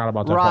right. I forgot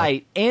about that.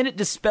 Right, and it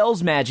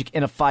dispels magic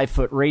in a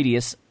 5-foot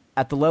radius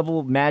at the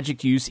level of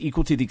magic use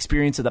equal to the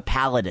experience of the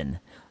paladin.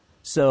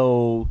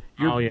 So,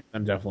 then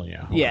definitely,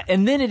 yeah. Yeah,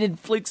 and then it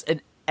inflicts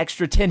an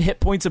extra 10 hit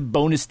points of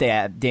bonus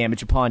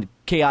damage upon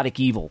chaotic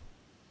evil.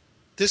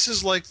 This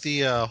is like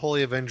the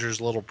Holy Avenger's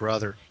little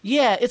brother.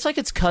 Yeah, it's like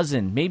its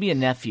cousin, maybe a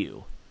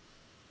nephew.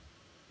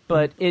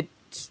 But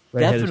it's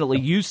definitely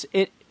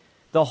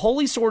the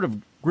Holy Sword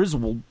of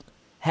Griswold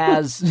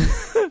has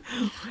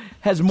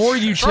has more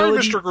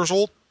utility. Sorry, Mr.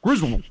 Griswold.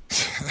 Griswold,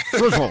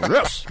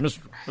 yes,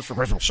 Mr.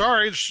 Griswold.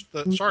 Sorry,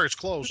 it's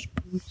closed.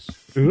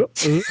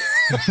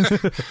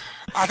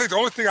 I think the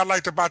only thing I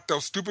liked about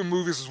those stupid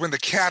movies was when the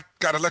cat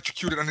got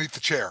electrocuted underneath the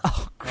chair.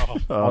 That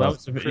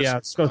was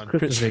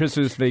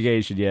Christmas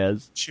Vacation,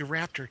 yes. She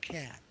wrapped her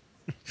cat.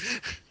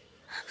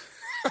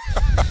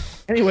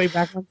 Anyway,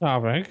 back on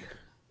topic.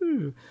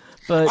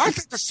 But I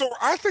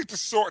think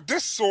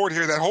this sword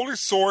here, that Holy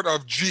Sword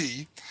of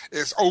G,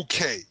 is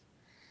okay.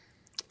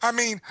 I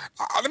mean,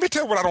 let me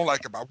tell you what I don't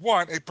like about it.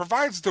 One, it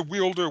provides the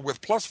wielder with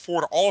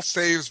 +4 to all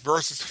saves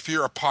versus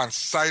fear upon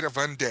sight of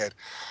undead.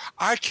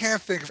 I can't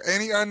think of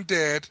any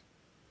undead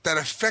that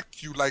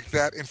affect you like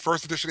that in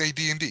first edition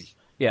AD&D.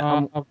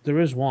 Yeah, there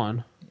is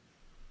one.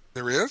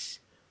 There is?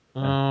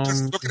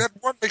 Just looking at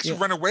one makes you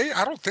run away?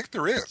 I don't think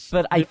there is.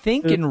 But I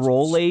think in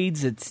Roll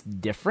Aids it's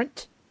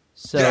different.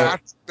 So yeah,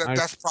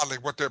 that's probably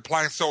what they're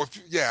applying. So,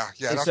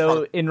 that's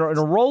so in a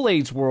Roll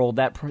Aids world,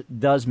 that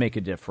does make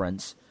a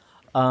difference.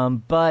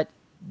 But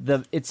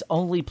it's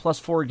only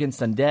 +4 against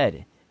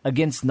undead.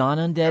 Against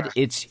non-undead,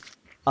 it's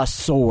a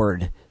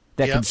sword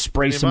that can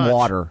spray some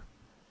water.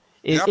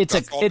 It's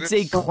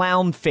a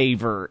clown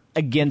favor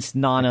against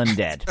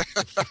non-undead.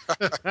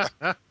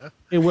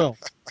 It will.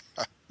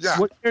 Yeah.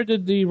 What year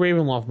did the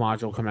Ravenloft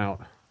module come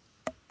out?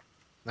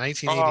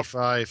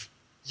 1985.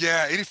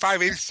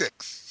 85,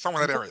 86,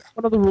 somewhere in that area.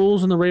 What are the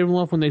rules in the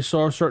Ravenloft when they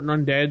saw a certain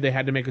undead? They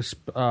had to make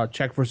a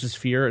check versus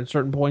fear at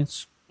certain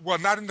points? Well,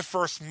 not in the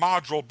first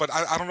module, but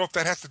I don't know if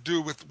that has to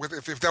do with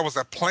if that was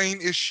a plane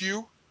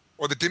issue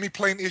or the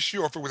demi-plane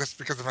issue, or if it was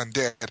because of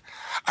undead.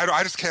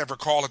 I just can't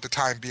recall at the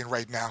time being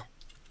right now.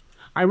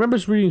 I remember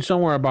reading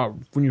somewhere about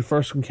when you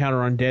first encounter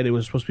undead, it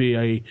was supposed to be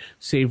a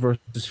save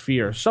versus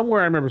fear.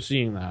 Somewhere I remember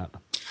seeing that.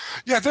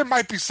 Yeah, there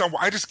might be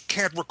somewhere. I just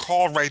can't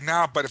recall right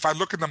now, but if I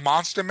look in the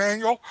monster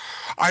manual,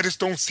 I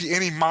just don't see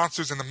any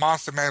monsters in the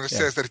monster manual that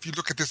says that if you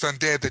look at this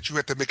undead that you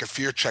have to make a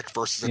fear check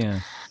versus it.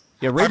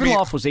 Yeah,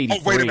 Ravenloft was 83.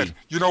 Oh, wait a minute.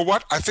 You know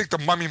what? I think the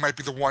Mummy might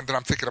be the one that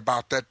I'm thinking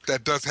about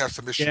that does have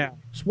some issue. Yeah,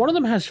 so one of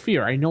them has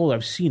fear. I know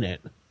I've seen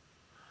it.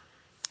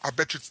 I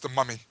bet you it's the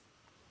Mummy.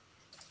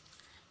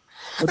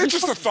 It's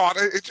just a thought.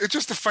 It's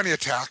just a funny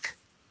attack.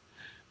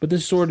 But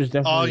this sword is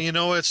definitely...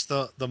 it's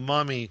the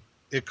Mummy.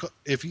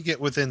 If you get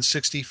within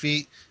 60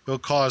 feet, it'll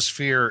cause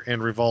fear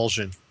and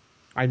revulsion.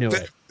 I knew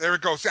it. There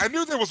it goes. See, I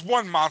knew there was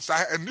one monster.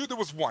 I knew there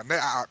was one.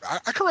 I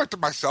corrected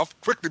myself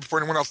quickly before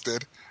anyone else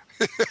did.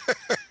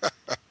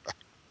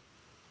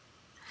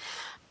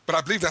 But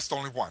I believe that's the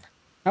only one.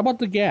 How about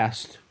the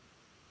Ghast?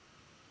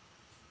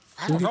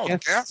 I don't know. The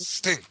Ghast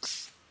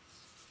stinks.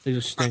 They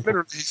just stink.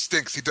 Literally, he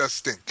stinks. He does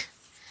stink.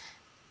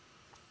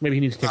 Maybe he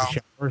needs to take a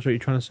shower, is what you're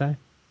trying to say?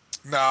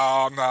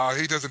 No,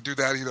 he doesn't do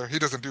that either. He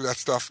doesn't do that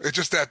stuff. It's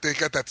just that they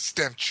got that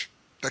stench,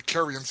 that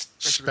carrion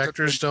stench.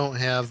 Spectres don't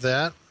have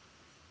that.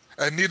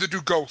 And neither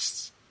do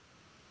ghosts.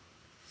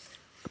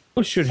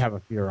 Ghosts should have a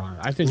fear on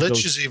it. I think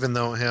Liches even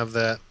don't have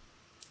that.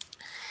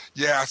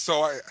 Yeah,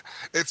 so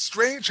it's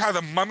strange how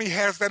the Mummy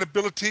has that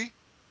ability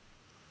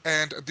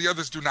and the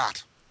others do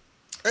not.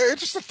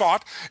 It's just a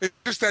thought. It's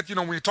just that,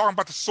 when you're talking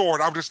about the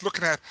sword, I was just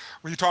looking at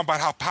when you're talking about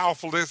how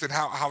powerful it is and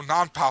how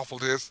non-powerful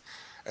it is.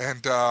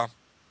 And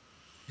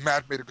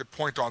Matt made a good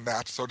point on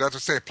that. So that's to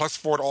say,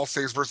 +4 to all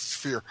saves versus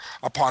fear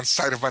upon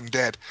sight of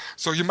undead.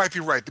 So you might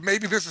be right.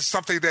 Maybe this is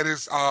something that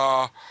is,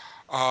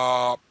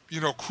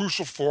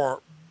 crucial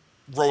for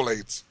Roll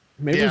Aids.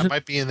 It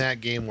might be in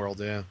that game world,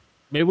 yeah.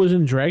 Maybe it was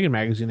in Dragon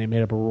Magazine they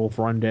made up a rule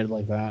for undead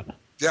like that.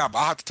 Yeah, but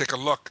I'll have to take a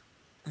look.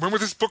 When was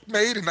this book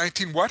made? In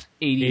 19 what?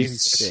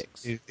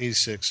 86.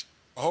 86.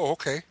 Oh,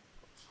 okay.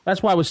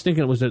 That's why I was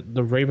thinking it was the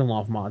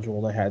Ravenloft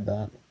module that had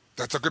that.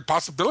 That's a good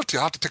possibility.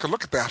 I'll have to take a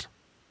look at that.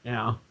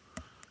 Yeah.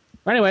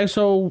 Anyway,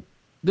 so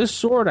this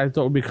sword I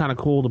thought would be kind of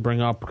cool to bring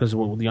up because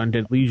of the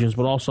Undead Legions,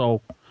 but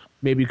also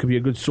maybe it could be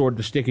a good sword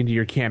to stick into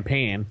your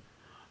campaign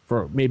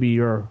for maybe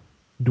your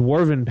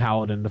Dwarven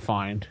Paladin to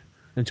find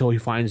until he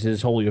finds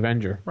his Holy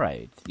Avenger.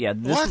 Right. Yeah.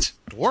 What?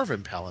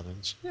 Dwarven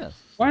Paladins? Yes.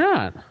 Why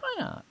not? Why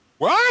not?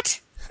 What?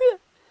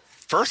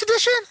 First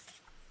edition?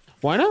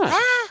 Why not?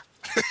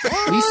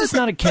 At least it's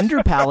not a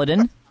Kender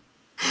Paladin.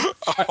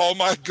 Oh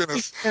my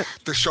goodness.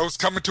 The show's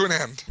coming to an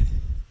end.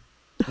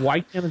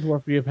 Why can't a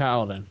dwarf be a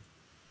paladin?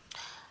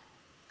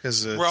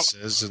 Because it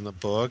says in the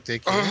book they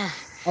can't.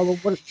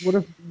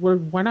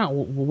 Why not?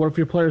 What if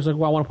your player's like,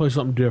 well, I want to play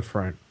something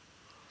different?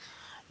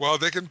 Well,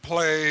 they can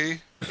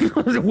play... they can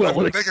play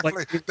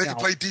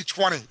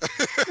D20.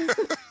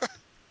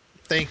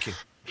 Thank you.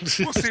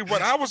 Well, see,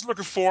 what I was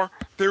looking for,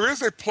 there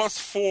is a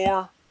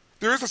 +4.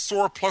 There is a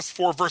sword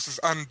 +4 versus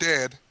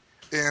undead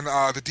in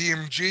the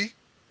DMG.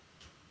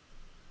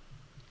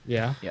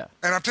 Yeah.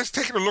 And I'm just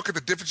taking a look at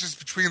the differences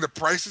between the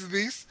prices of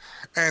these,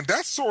 and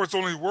that sword's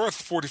only worth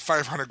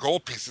 4,500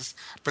 gold pieces.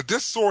 But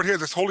this sword here,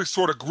 this Holy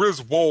Sword of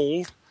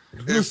Griswold,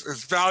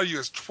 its value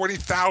is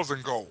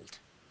 20,000 gold.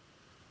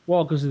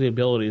 Well, because of the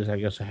abilities, I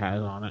guess it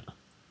has on it.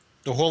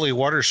 The Holy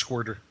Water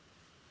Squirter.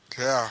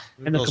 Yeah.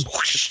 And it's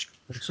water.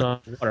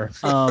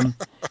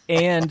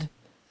 And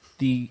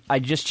I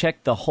just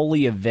checked, the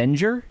Holy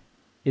Avenger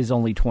is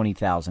only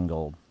 20,000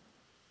 gold.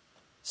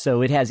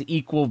 So it has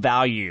equal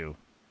value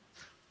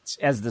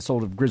as the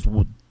Sword of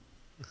Griswold.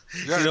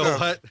 Yeah, you know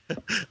what?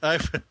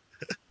 I'm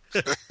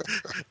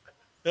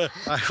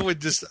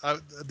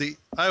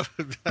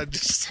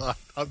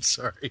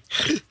sorry.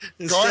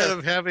 Instead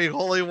of having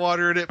holy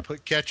water in it,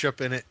 put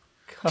ketchup in it.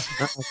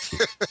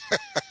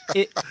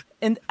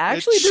 And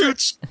actually, it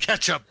shoots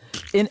ketchup.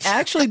 And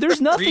actually,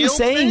 there's nothing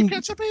saying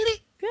ketchup in it.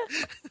 Yeah,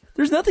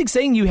 there's nothing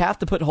saying you have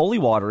to put holy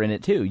water in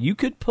it too. You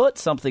could put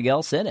something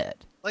else in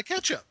it, like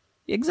ketchup.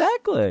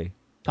 Exactly.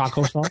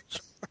 Taco sauce.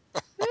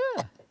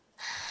 Yeah.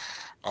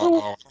 I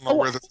don't know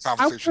where this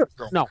conversation is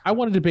going. No, I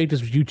want to debate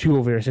this with you two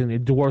over here, saying the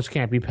dwarves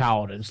can't be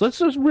paladins. Let's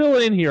just reel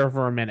it in here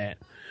for a minute.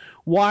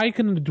 Why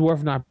can the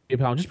dwarf not be a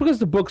paladin? Just because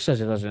the book says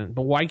it doesn't,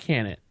 but why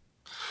can't it?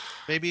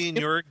 Maybe in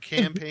your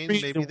campaign,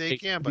 maybe they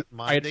can, but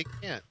mine they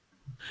can't.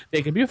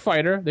 They can be a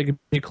fighter. They can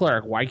be a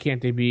cleric. Why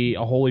can't they be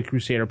a holy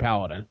crusader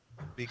paladin?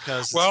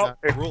 Because it's not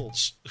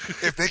rules.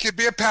 If they could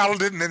be a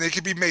paladin, then they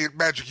could be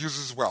magic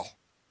users as well.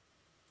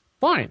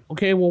 Fine.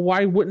 Okay, well,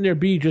 why wouldn't there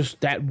be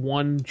just that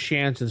one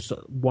chance of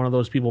one of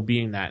those people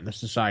being that in the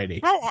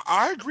society? No,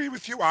 I agree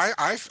with you. I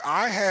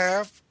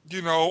have,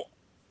 I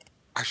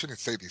shouldn't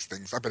say these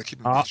things. I better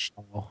keep them niche.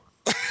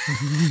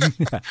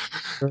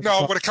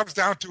 No, what it comes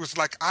down to is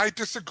I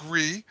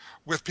disagree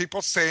with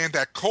people saying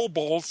that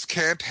kobolds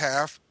can't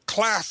have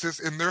classes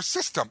in their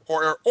system,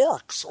 or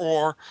orcs,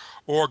 or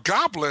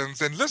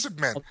goblins and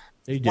lizardmen.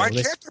 Why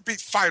can't there be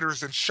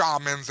fighters and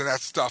shamans and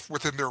that stuff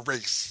within their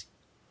race?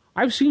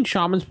 I've seen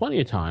shamans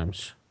plenty of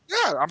times.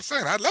 Yeah, I'm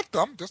saying I let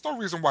them. There's no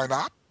reason why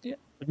not. Yeah.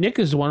 Nick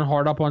is the one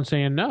hard up on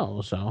saying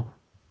no, so.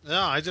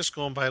 No, I just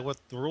going by what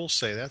the rules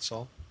say, that's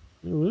all.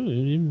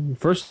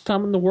 First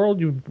time in the world,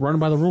 you run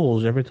by the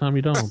rules. Every time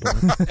you don't.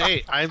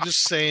 Hey, I'm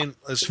just saying,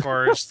 as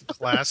far as the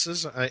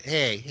classes,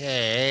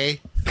 hey.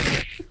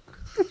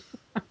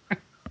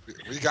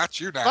 We got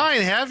you now.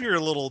 Fine, have your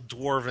little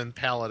dwarven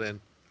paladin.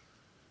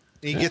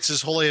 He gets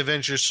his Holy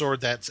Avenger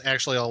sword that's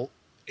actually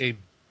a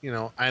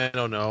I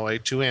don't know, a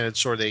two-handed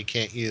sword that he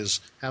can't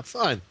use. Have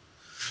fun.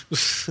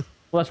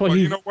 Well, that's why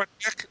you know what,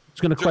 Nick? It's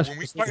going to question.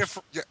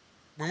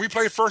 When we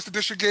play a first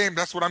edition game,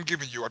 that's what I'm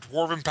giving you, a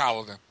dwarven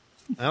paladin.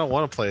 I don't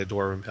want to play a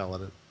dwarven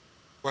paladin.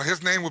 Well,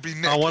 his name would be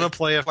Nick. I want to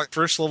play a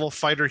first-level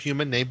fighter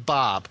human named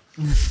Bob.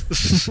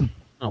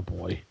 Oh,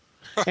 boy.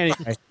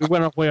 Anyway, we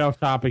went way off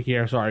topic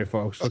here. Sorry,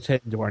 folks. Let's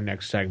head into our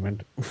next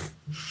segment.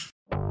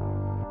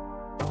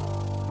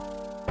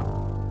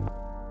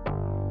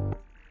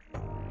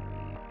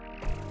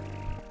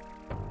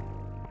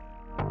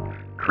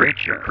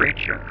 Creature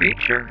feature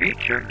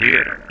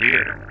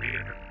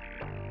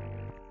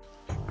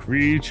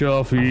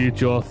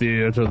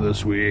theater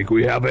this week.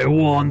 We have a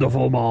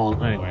wonderful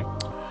monster. Anyway,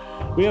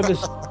 we have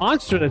this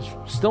monster that's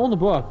still in the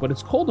book, but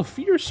it's called a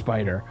fear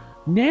spider.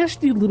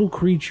 Nasty little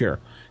creature.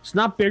 It's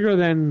not bigger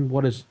than,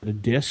 what is it, a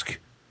disc?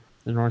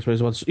 An orange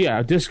spider.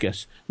 A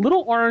discus.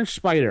 Little orange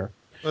spider.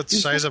 What's the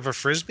size of a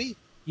frisbee?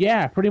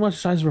 Yeah, pretty much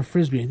the size of a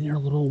frisbee. And they're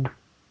little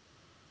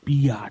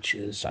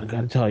biatches, I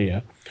gotta tell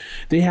you.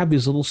 They have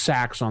these little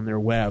sacs on their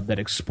web that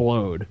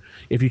explode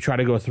if you try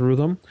to go through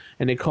them,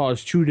 and they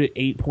cause 2 to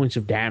 8 points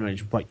of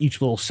damage by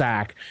each little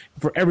sac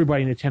for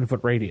everybody in a 10-foot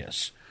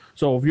radius.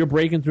 So if you're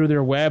breaking through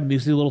their web and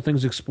these little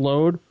things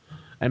explode,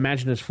 I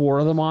imagine there's 4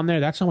 of them on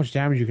there, that's how much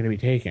damage you're going to be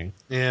taking.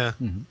 Yeah.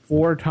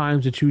 4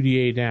 times the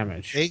 2d8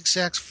 damage. 8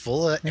 sacs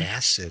full of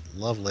acid.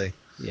 Lovely.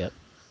 Yep.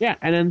 Yeah,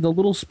 and then the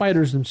little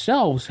spiders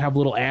themselves have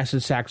little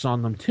acid sacs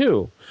on them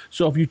too.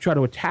 So if you try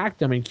to attack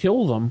them and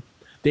kill them,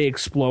 they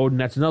explode,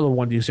 and that's another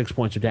 1d6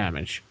 points of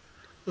damage.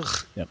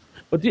 Ugh. Yep.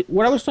 But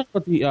what I was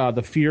talking about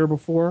the fear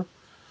before,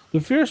 the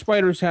fear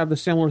spiders have the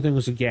similar thing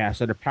as a gas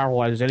that it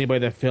paralyzes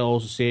anybody that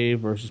fails a save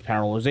versus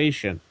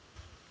paralyzation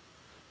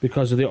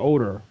because of the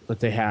odor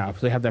that they have.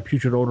 They have that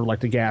putrid odor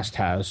like the ghast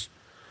has.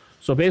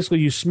 So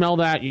basically, you smell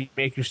that, you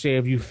make your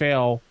save, you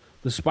fail.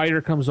 The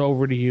spider comes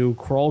over to you,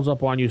 crawls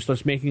up on you,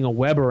 starts making a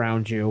web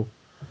around you,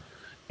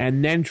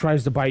 and then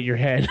tries to bite your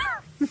head.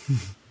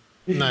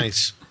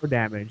 Nice. For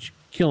damage,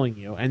 killing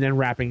you, and then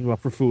wrapping you up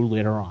for food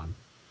later on.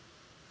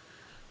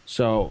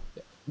 So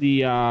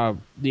the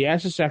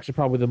acid sacs are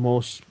probably the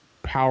most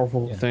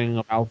powerful thing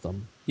about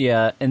them.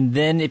 Yeah, and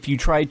then if you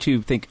try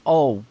to think,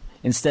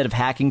 instead of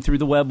hacking through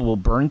the web, we'll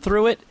burn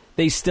through it,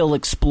 they still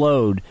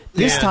explode.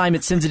 This time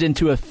it sends it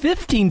into a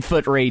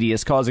 15-foot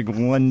radius,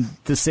 causing 1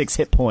 to 6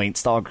 hit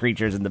points to all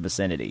creatures in the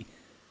vicinity.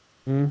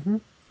 Mm-hmm.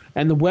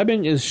 And the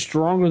webbing is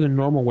stronger than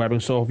normal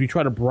webbing, so if you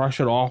try to brush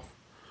it off,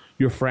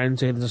 your friend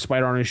say there's a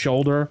spider on his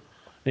shoulder,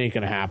 it ain't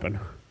gonna happen.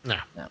 No.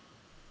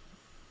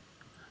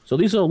 So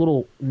these are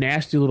little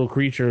nasty little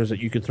creatures that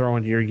you can throw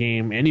into your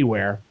game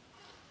anywhere.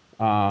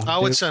 I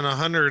would send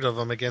 100 of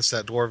them against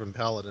that dwarven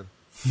paladin.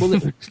 Well,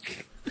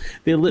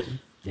 they live,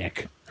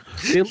 Nick.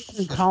 They live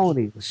in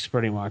colonies,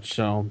 pretty much.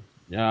 So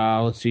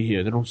let's see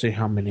here. They don't say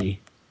how many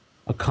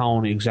a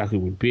colony exactly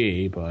would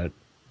be, but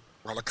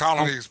Well, the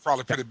colony is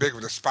probably pretty big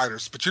with the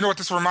spiders. But you know what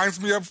this reminds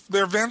me of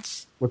there,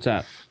 Vince? What's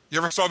that? You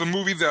ever saw the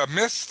movie The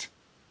Mist?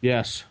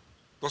 Yes.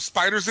 Those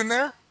spiders in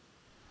there?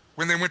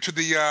 When they went to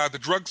the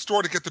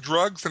drugstore to get the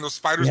drugs, and those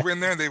spiders were in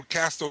there, and they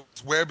cast those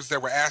webs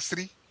that were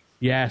acidy?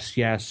 Yes,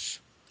 yes.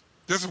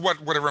 This is what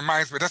it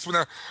reminds me. That's when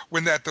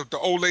the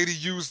old lady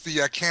used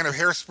the can of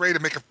hairspray to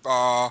make a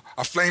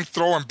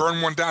flamethrower and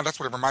burn one down. That's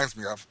what it reminds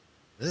me of.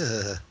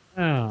 Ugh.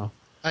 Oh.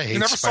 I hate You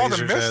never spiders.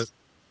 saw The Mist?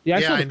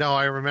 Yeah, I know.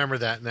 I remember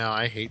that now.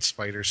 I hate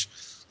spiders.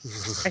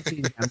 I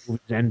hate that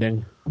movie's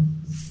ending.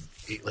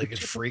 Eight-legged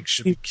freak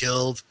should be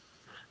killed.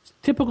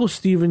 Typical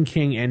Stephen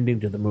King ending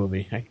to the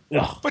movie.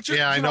 But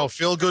I know.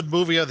 Feel-good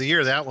movie of the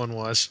year, that one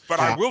was. But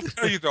I will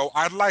tell you, though,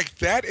 I like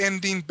that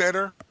ending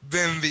better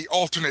than the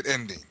alternate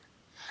ending.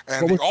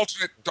 And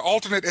the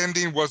alternate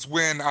ending was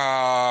when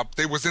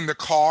they was in the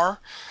car,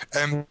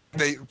 and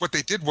what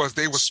they did was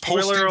they was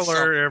Spoiler posting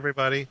alert,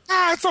 everybody.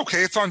 It's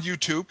okay. It's on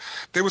YouTube.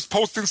 They was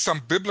posting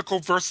some biblical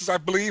verses, I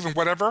believe, and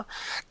whatever.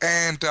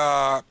 And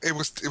it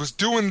was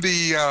doing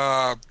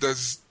the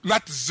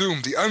not the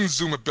zoom, the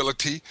unzoom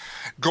ability,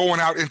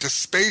 going out into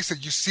space,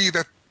 and you see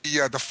that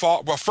the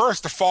fog. Well,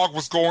 first the fog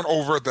was going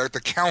over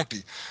the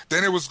county,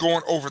 then it was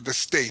going over the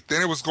state,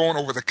 then it was going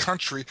over the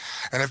country,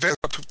 and eventually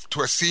up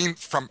to a scene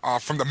from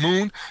the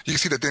moon. You can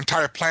see that the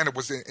entire planet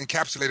was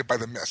encapsulated by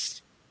the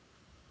mist.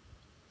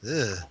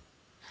 Ugh.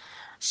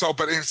 So,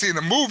 but in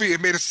the movie, it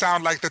made it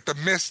sound like that the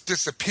mist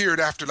disappeared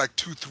after like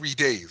 2-3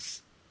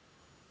 days.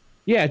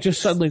 Yeah, it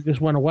just suddenly just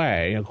went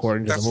away,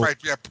 according to the movie. That's right,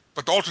 yeah.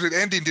 But the alternate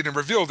ending didn't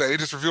reveal that. It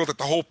just revealed that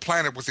the whole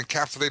planet was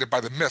encapsulated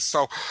by the mist.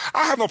 So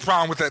I have no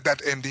problem with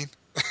that ending.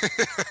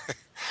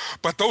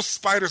 But those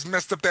spiders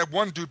messed up that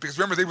one dude, because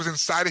remember, they was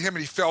inside of him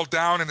and he fell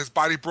down and his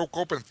body broke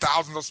open and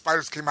thousands of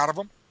spiders came out of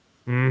him?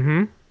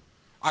 Mm-hmm.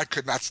 I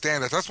could not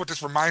stand that. That's what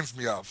this reminds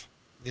me of.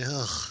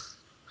 Yeah.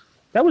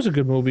 That was a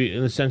good movie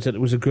in the sense that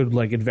it was a good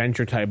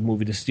adventure type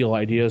movie to steal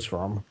ideas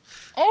from.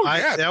 Oh,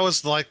 yeah. That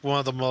was like one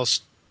of the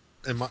most...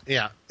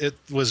 it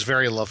was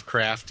very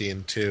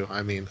Lovecraftian too.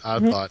 I mean, I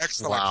thought,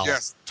 excellent. wow.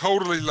 Yes,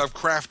 totally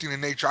Lovecraftian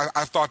in nature.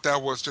 I thought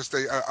that was just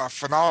a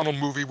phenomenal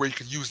movie where you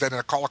could use that in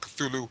a Call of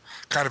Cthulhu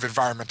kind of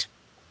environment.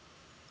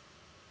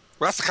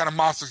 Well, that's the kind of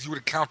monsters you would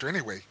encounter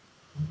anyway.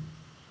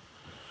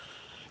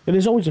 And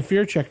there's always a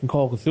fear check in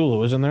Call of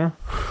Cthulhu, isn't there?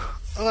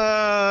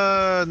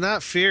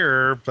 Not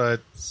fear,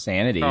 but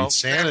sanity.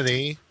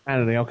 Sanity.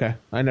 Sanity. Okay,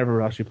 I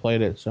never actually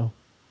played it, so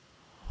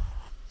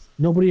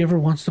nobody ever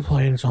wants to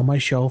play it. It's on my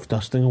shelf,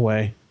 dusting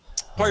away.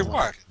 Play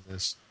what?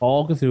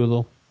 Call of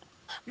Cthulhu.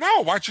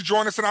 No, why don't you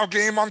join us in our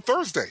game on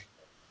Thursday?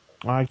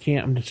 I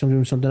can't. I'm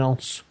doing something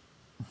else.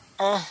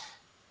 So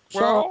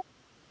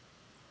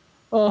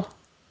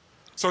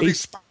these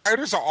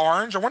spiders are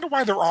orange. I wonder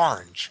why they're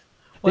orange.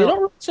 They don't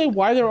really say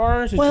why they're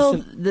orange.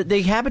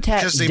 The habitat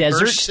because they desert.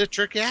 burst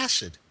citric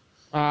acid.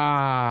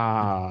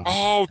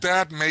 Oh,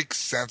 that makes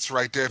sense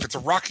right there. If it's a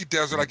rocky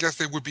desert, I guess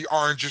they would be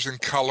oranges in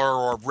color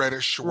or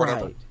reddish or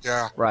whatever. Right.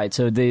 Yeah. Right,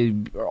 so they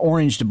are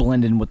orange to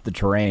blend in with the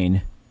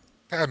terrain.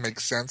 That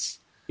makes sense.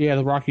 Yeah,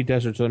 the rocky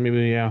desert. So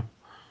maybe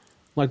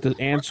like the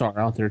ants are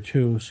out there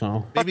too.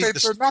 So Maybe they're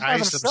not by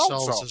disguise themselves,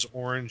 themselves though. as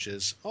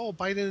oranges. Oh,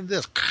 bite into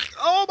this.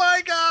 Oh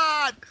my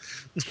God!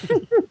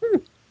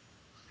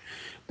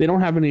 they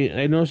don't have any.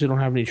 I noticed they don't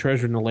have any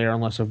treasure in the lair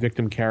unless a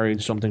victim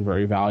carried something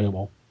very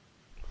valuable.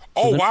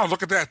 Oh, wow,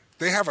 look at that.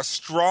 They have a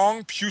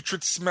strong,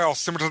 putrid smell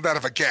similar to that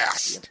of a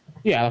gas.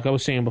 Yeah, like I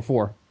was saying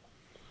before.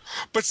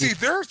 But see,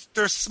 their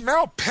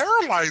smell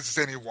paralyzes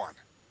anyone.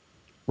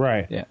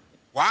 Right. Yeah.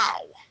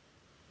 Wow.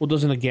 Well,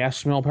 doesn't the gas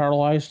smell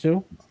paralyze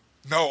too?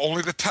 No,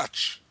 only the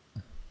touch.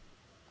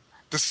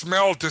 The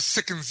smell just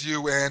sickens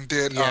you, and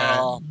it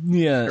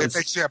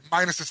makes you have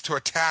minuses to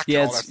attack.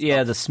 Yeah, and all that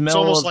stuff. the smell. It's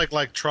almost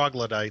like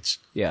troglodytes.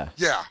 Yeah.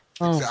 Yeah,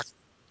 Oh. exactly.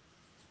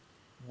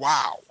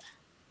 Wow.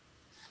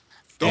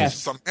 Those are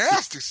some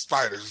nasty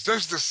spiders.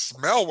 Just the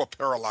smell will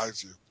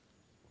paralyze you.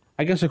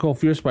 I guess I call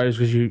fear spiders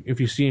because if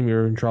you see them,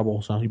 you're in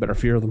trouble. So you better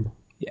fear them.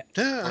 Yeah,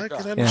 I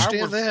can Yeah.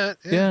 understand that.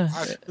 Yeah.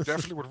 I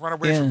definitely would run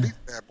away from these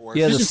bad boys.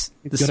 Yeah, This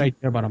is a good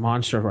idea about a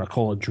monster. I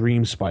call it a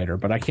dream spider,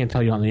 but I can't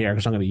tell you on the air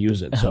because I'm going to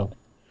use it. So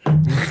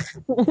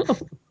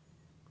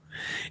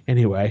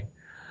anyway,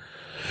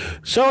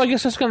 so I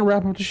guess that's going to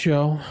wrap up the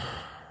show.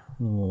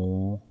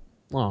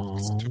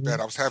 It's too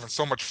bad. I was having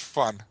so much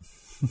fun.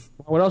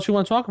 What else you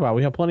want to talk about?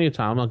 We have plenty of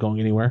time. I'm not going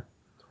anywhere.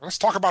 Let's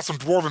talk about some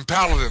dwarven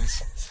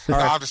paladins. No,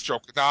 I'm just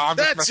joking. No, I'm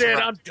just messing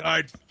around.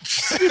 I'm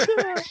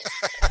done.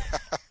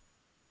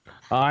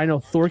 I know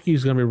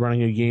Thorky's going to be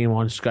running a game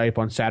on Skype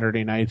on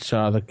Saturday nights,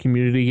 the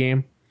community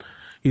game.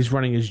 He's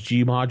running his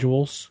G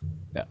modules.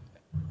 Yeah.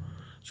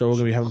 So we're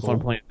going to be having fun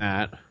playing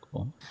that.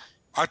 Cool.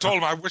 I told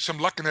him I wish him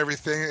luck and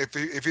everything.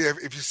 If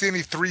you see any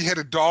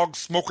 3-headed dogs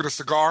smoking a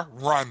cigar,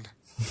 run.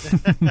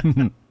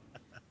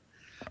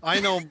 I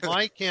know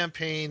my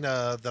campaign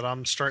that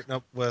I'm starting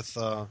up with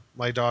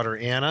my daughter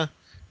Anna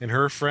and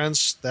her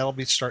friends, that'll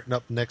be starting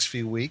up next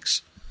few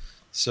weeks.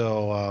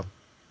 So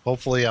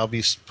hopefully I'll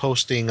be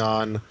posting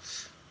on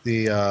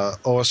the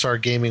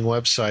OSR Gaming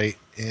website,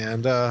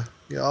 and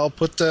I'll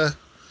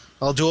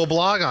do a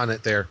blog on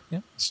it there.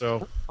 Yeah.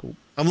 So cool.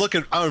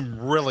 I'm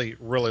really,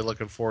 really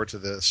looking forward to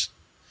this.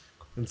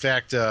 In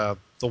fact, the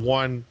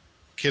one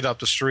kid up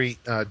the street,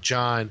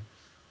 John,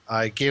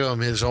 I gave him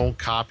his own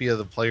copy of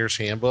the Player's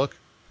Handbook,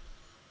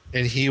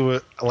 and he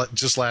was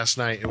just last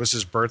night. It was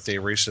his birthday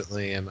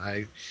recently, and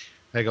I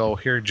go,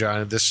 "Here,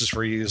 John, this is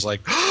for you." He's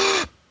like,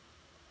 "Oh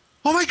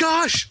my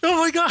gosh! Oh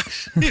my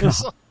gosh!" He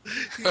was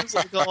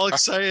like all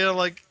excited. I'm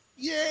like,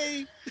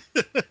 "Yay!"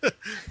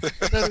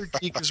 Another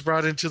geek is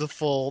brought into the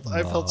fold.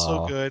 I felt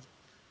so good.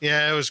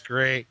 Yeah, it was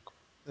great.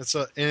 And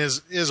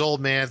his old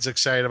man's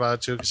excited about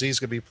it too because he's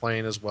going to be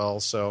playing as well.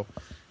 So,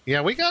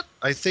 yeah,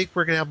 I think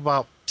we're going to have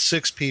about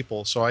 6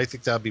 people. So I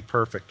think that'd be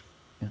perfect.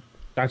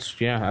 That's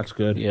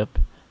good. Yep.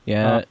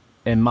 Yeah.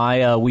 In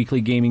my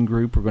weekly gaming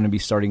group, we're going to be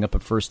starting up a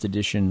first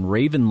edition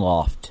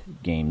Ravenloft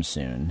game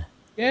soon.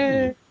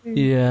 Yay!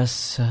 Yes,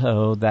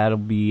 so that'll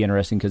be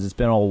interesting because it's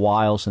been a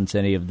while since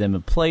any of them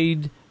have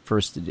played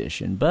first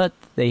edition, but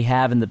they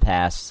have in the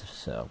past.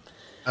 So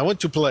I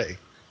want to play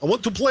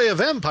a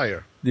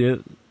vampire. Yeah.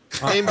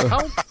 Named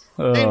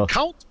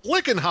Count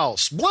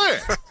Blickenhouse.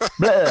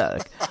 Blah.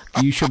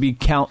 You shall be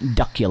Count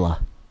Duckula.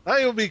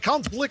 I will be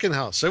Count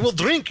Blickenhouse. I will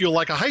drink you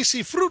like a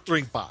high-C fruit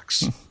drink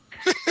box.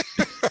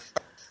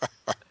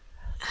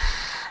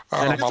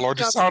 Oh, my Lord.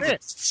 You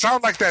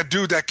sound like that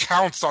dude that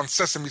counts on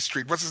Sesame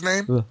Street. What's his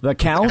name? The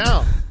Count?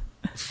 Oh,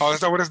 is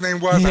that what his name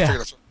was? Yeah. I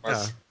figured that's what it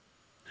was.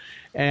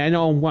 And I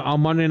know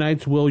on Monday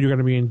nights, Will, you're going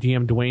to be in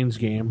DM Dwayne's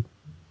game.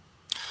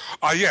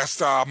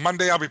 Yes,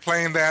 Monday I'll be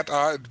playing that.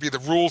 It'd be the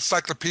Rules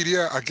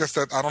Cyclopedia. I guess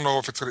that I don't know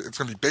if it's going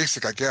to be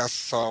basic. I guess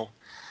so.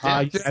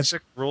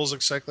 Basic Rules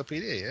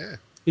Encyclopedia. Yeah,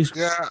 he's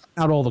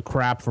out all the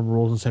crap from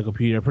Rules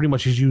Encyclopedia. Pretty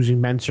much, he's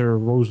using Menser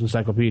Rules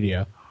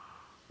Encyclopedia,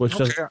 which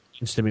doesn't make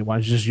sense to me. Why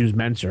don't you just use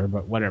Menser?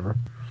 But whatever.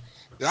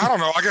 Yeah, I don't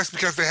know. I guess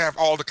because they have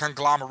all the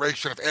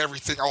conglomeration of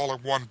everything all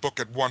in one book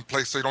at one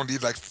place, so you don't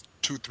need like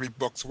 2-3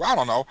 books. Well, I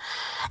don't know.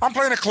 I'm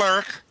playing a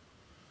cleric.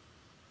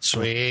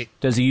 Sweet.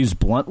 Does he use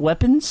blunt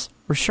weapons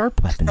or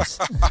sharp weapons?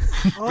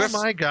 Oh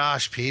my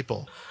gosh,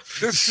 people!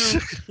 This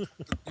dude,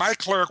 my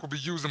cleric will be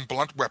using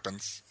blunt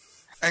weapons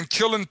and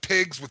killing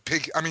orcs with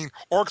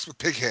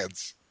pig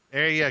heads.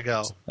 There you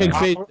go. Pig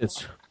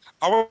faces.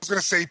 I was going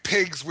to say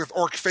pigs with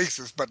orc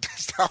faces, but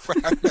that's not what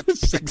I meant to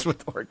say. Pigs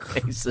with orc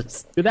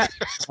faces. Do that.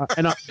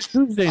 And on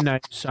Tuesday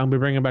nights, I'll be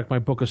bringing back my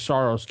Book of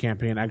Sorrows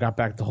campaign. I got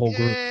back the whole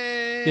group.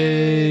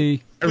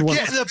 Yay! We're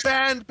getting the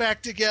band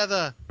back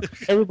together.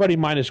 Everybody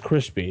minus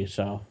Crispy,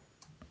 so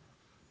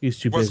he's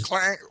too busy.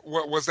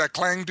 Was that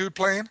Clang dude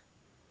playing?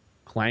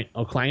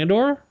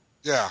 Clangador?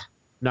 Yeah.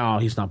 No,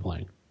 he's not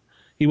playing.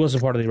 He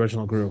wasn't part of the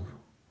original group.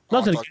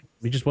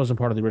 He just wasn't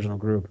part of the original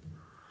group.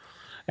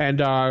 And,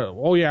 I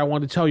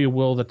wanted to tell you,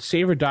 Will, that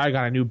Save or Die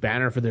got a new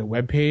banner for their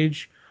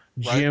webpage.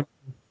 Jim,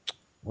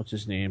 what's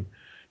his name?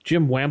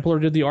 Jim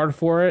Wampler did the art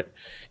for it,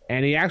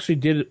 and he actually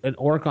did an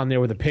orc on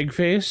there with a pig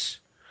face.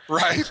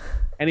 Right.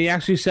 And he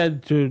actually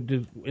said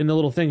in the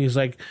little thing, he's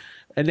like,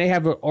 and they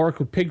have an orc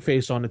with pig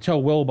face on to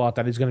tell Will about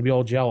that. He's going to be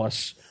all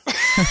jealous.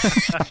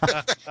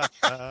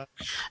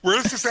 Where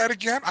is this at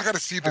again? I got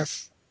to see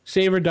this.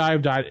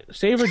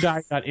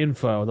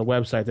 SaveOrDie.info, the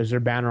website. There's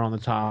their banner on the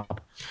top.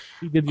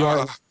 He did the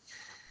art,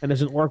 and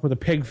there's an orc with a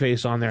pig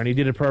face on there, and he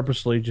did it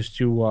purposely just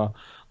to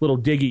little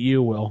dig at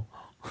you, Will.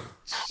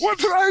 What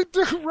did I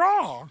do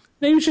wrong?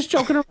 No, he was just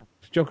joking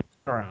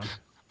around.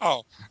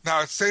 Oh,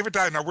 now it's Save or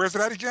Die. Now where's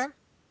it at again?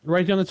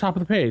 Right down the top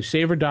of the page,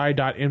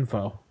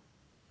 SaveOrDie.info.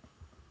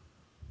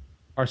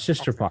 Our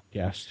sister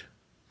podcast.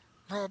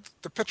 Well,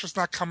 the picture's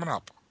not coming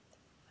up.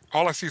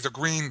 All I see is a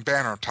green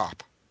banner on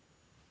top.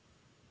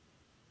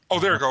 Oh,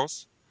 there it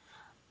goes.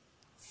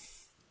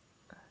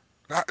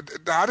 Now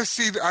I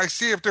see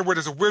if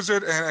there's a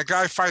wizard and a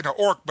guy fighting an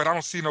orc, but I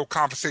don't see no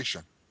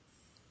conversation.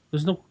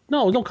 There's no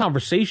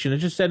conversation. It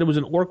just said it was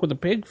an orc with a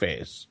pig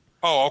face.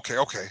 Oh, okay.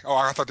 Oh,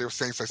 I thought they were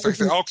saying so. You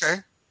said, okay.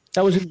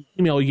 That was an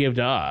email he gave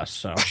to us.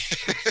 So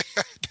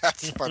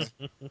that's funny.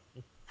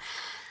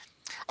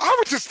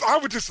 I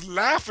was just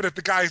laughing at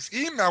the guy's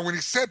email when he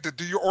said that,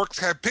 do your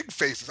orcs have pig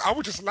faces? I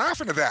was just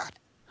laughing at that.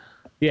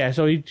 Yeah,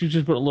 so he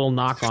just put a little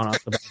knock on us.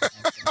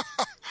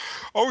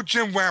 Oh,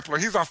 Jim Wampler.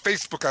 He's on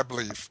Facebook, I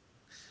believe.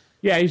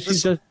 Yeah, he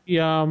does the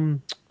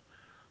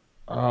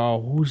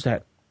who's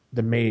that?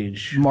 The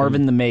Mage.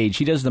 Marvin the Mage.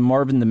 He does the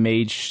Marvin the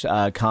Mage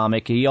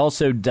comic. He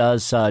also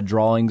does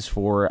drawings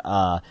for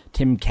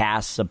Tim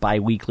Cass'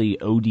 bi-weekly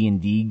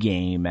OD&D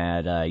game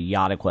at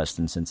YachtaQuest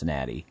in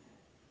Cincinnati.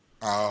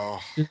 Oh.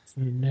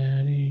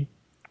 Cincinnati.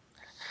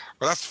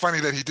 Well, that's funny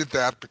that he did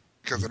that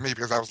because of me,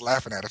 because I was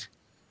laughing at it.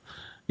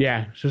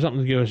 Yeah, so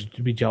something to give us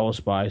to be jealous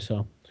by.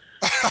 So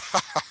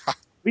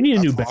we need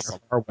a new banner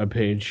for our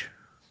webpage.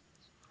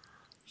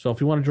 So if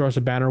you want to draw us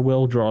a banner,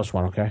 Will, draw us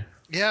one, okay?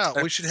 Yeah,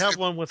 we should have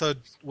one with a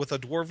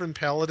dwarven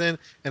paladin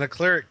and a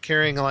cleric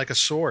carrying like a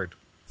sword.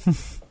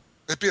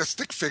 It'd be a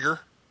stick figure.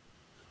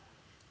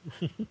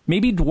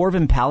 Maybe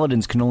dwarven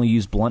paladins can only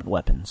use blunt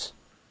weapons.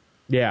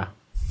 Yeah.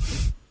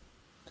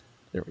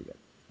 There we go.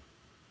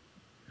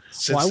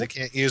 Since they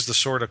can't use the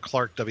sword of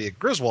Clark W.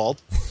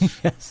 Griswold.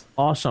 Yes.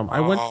 Awesome.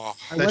 I went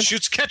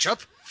shoots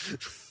ketchup.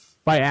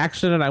 By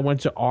accident, I went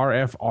to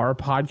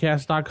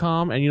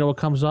rfrpodcast.com, and you know what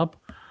comes up?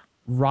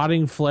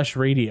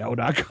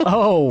 Rottingfleshradio.com.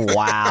 Oh,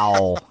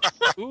 wow.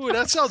 Ooh,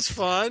 that sounds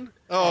fun.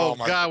 Oh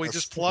God, we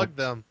just plugged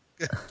them.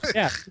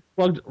 Yeah,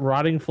 plugged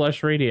Rotting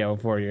Flesh Radio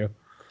for you.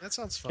 That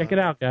sounds fun. Check it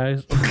out,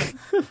 guys. All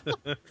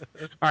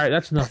right,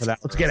 that's enough of that.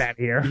 Let's get out of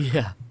here.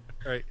 Yeah.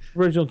 All right.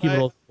 Original, keep it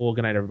old school.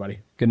 Good night, everybody.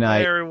 Good night.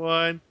 Bye,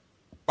 everyone.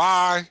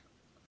 Bye.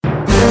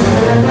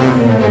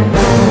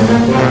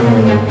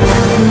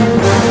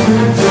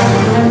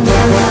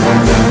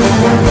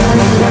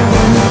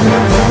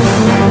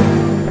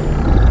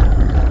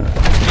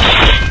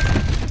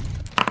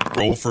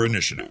 Roll for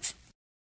initiative.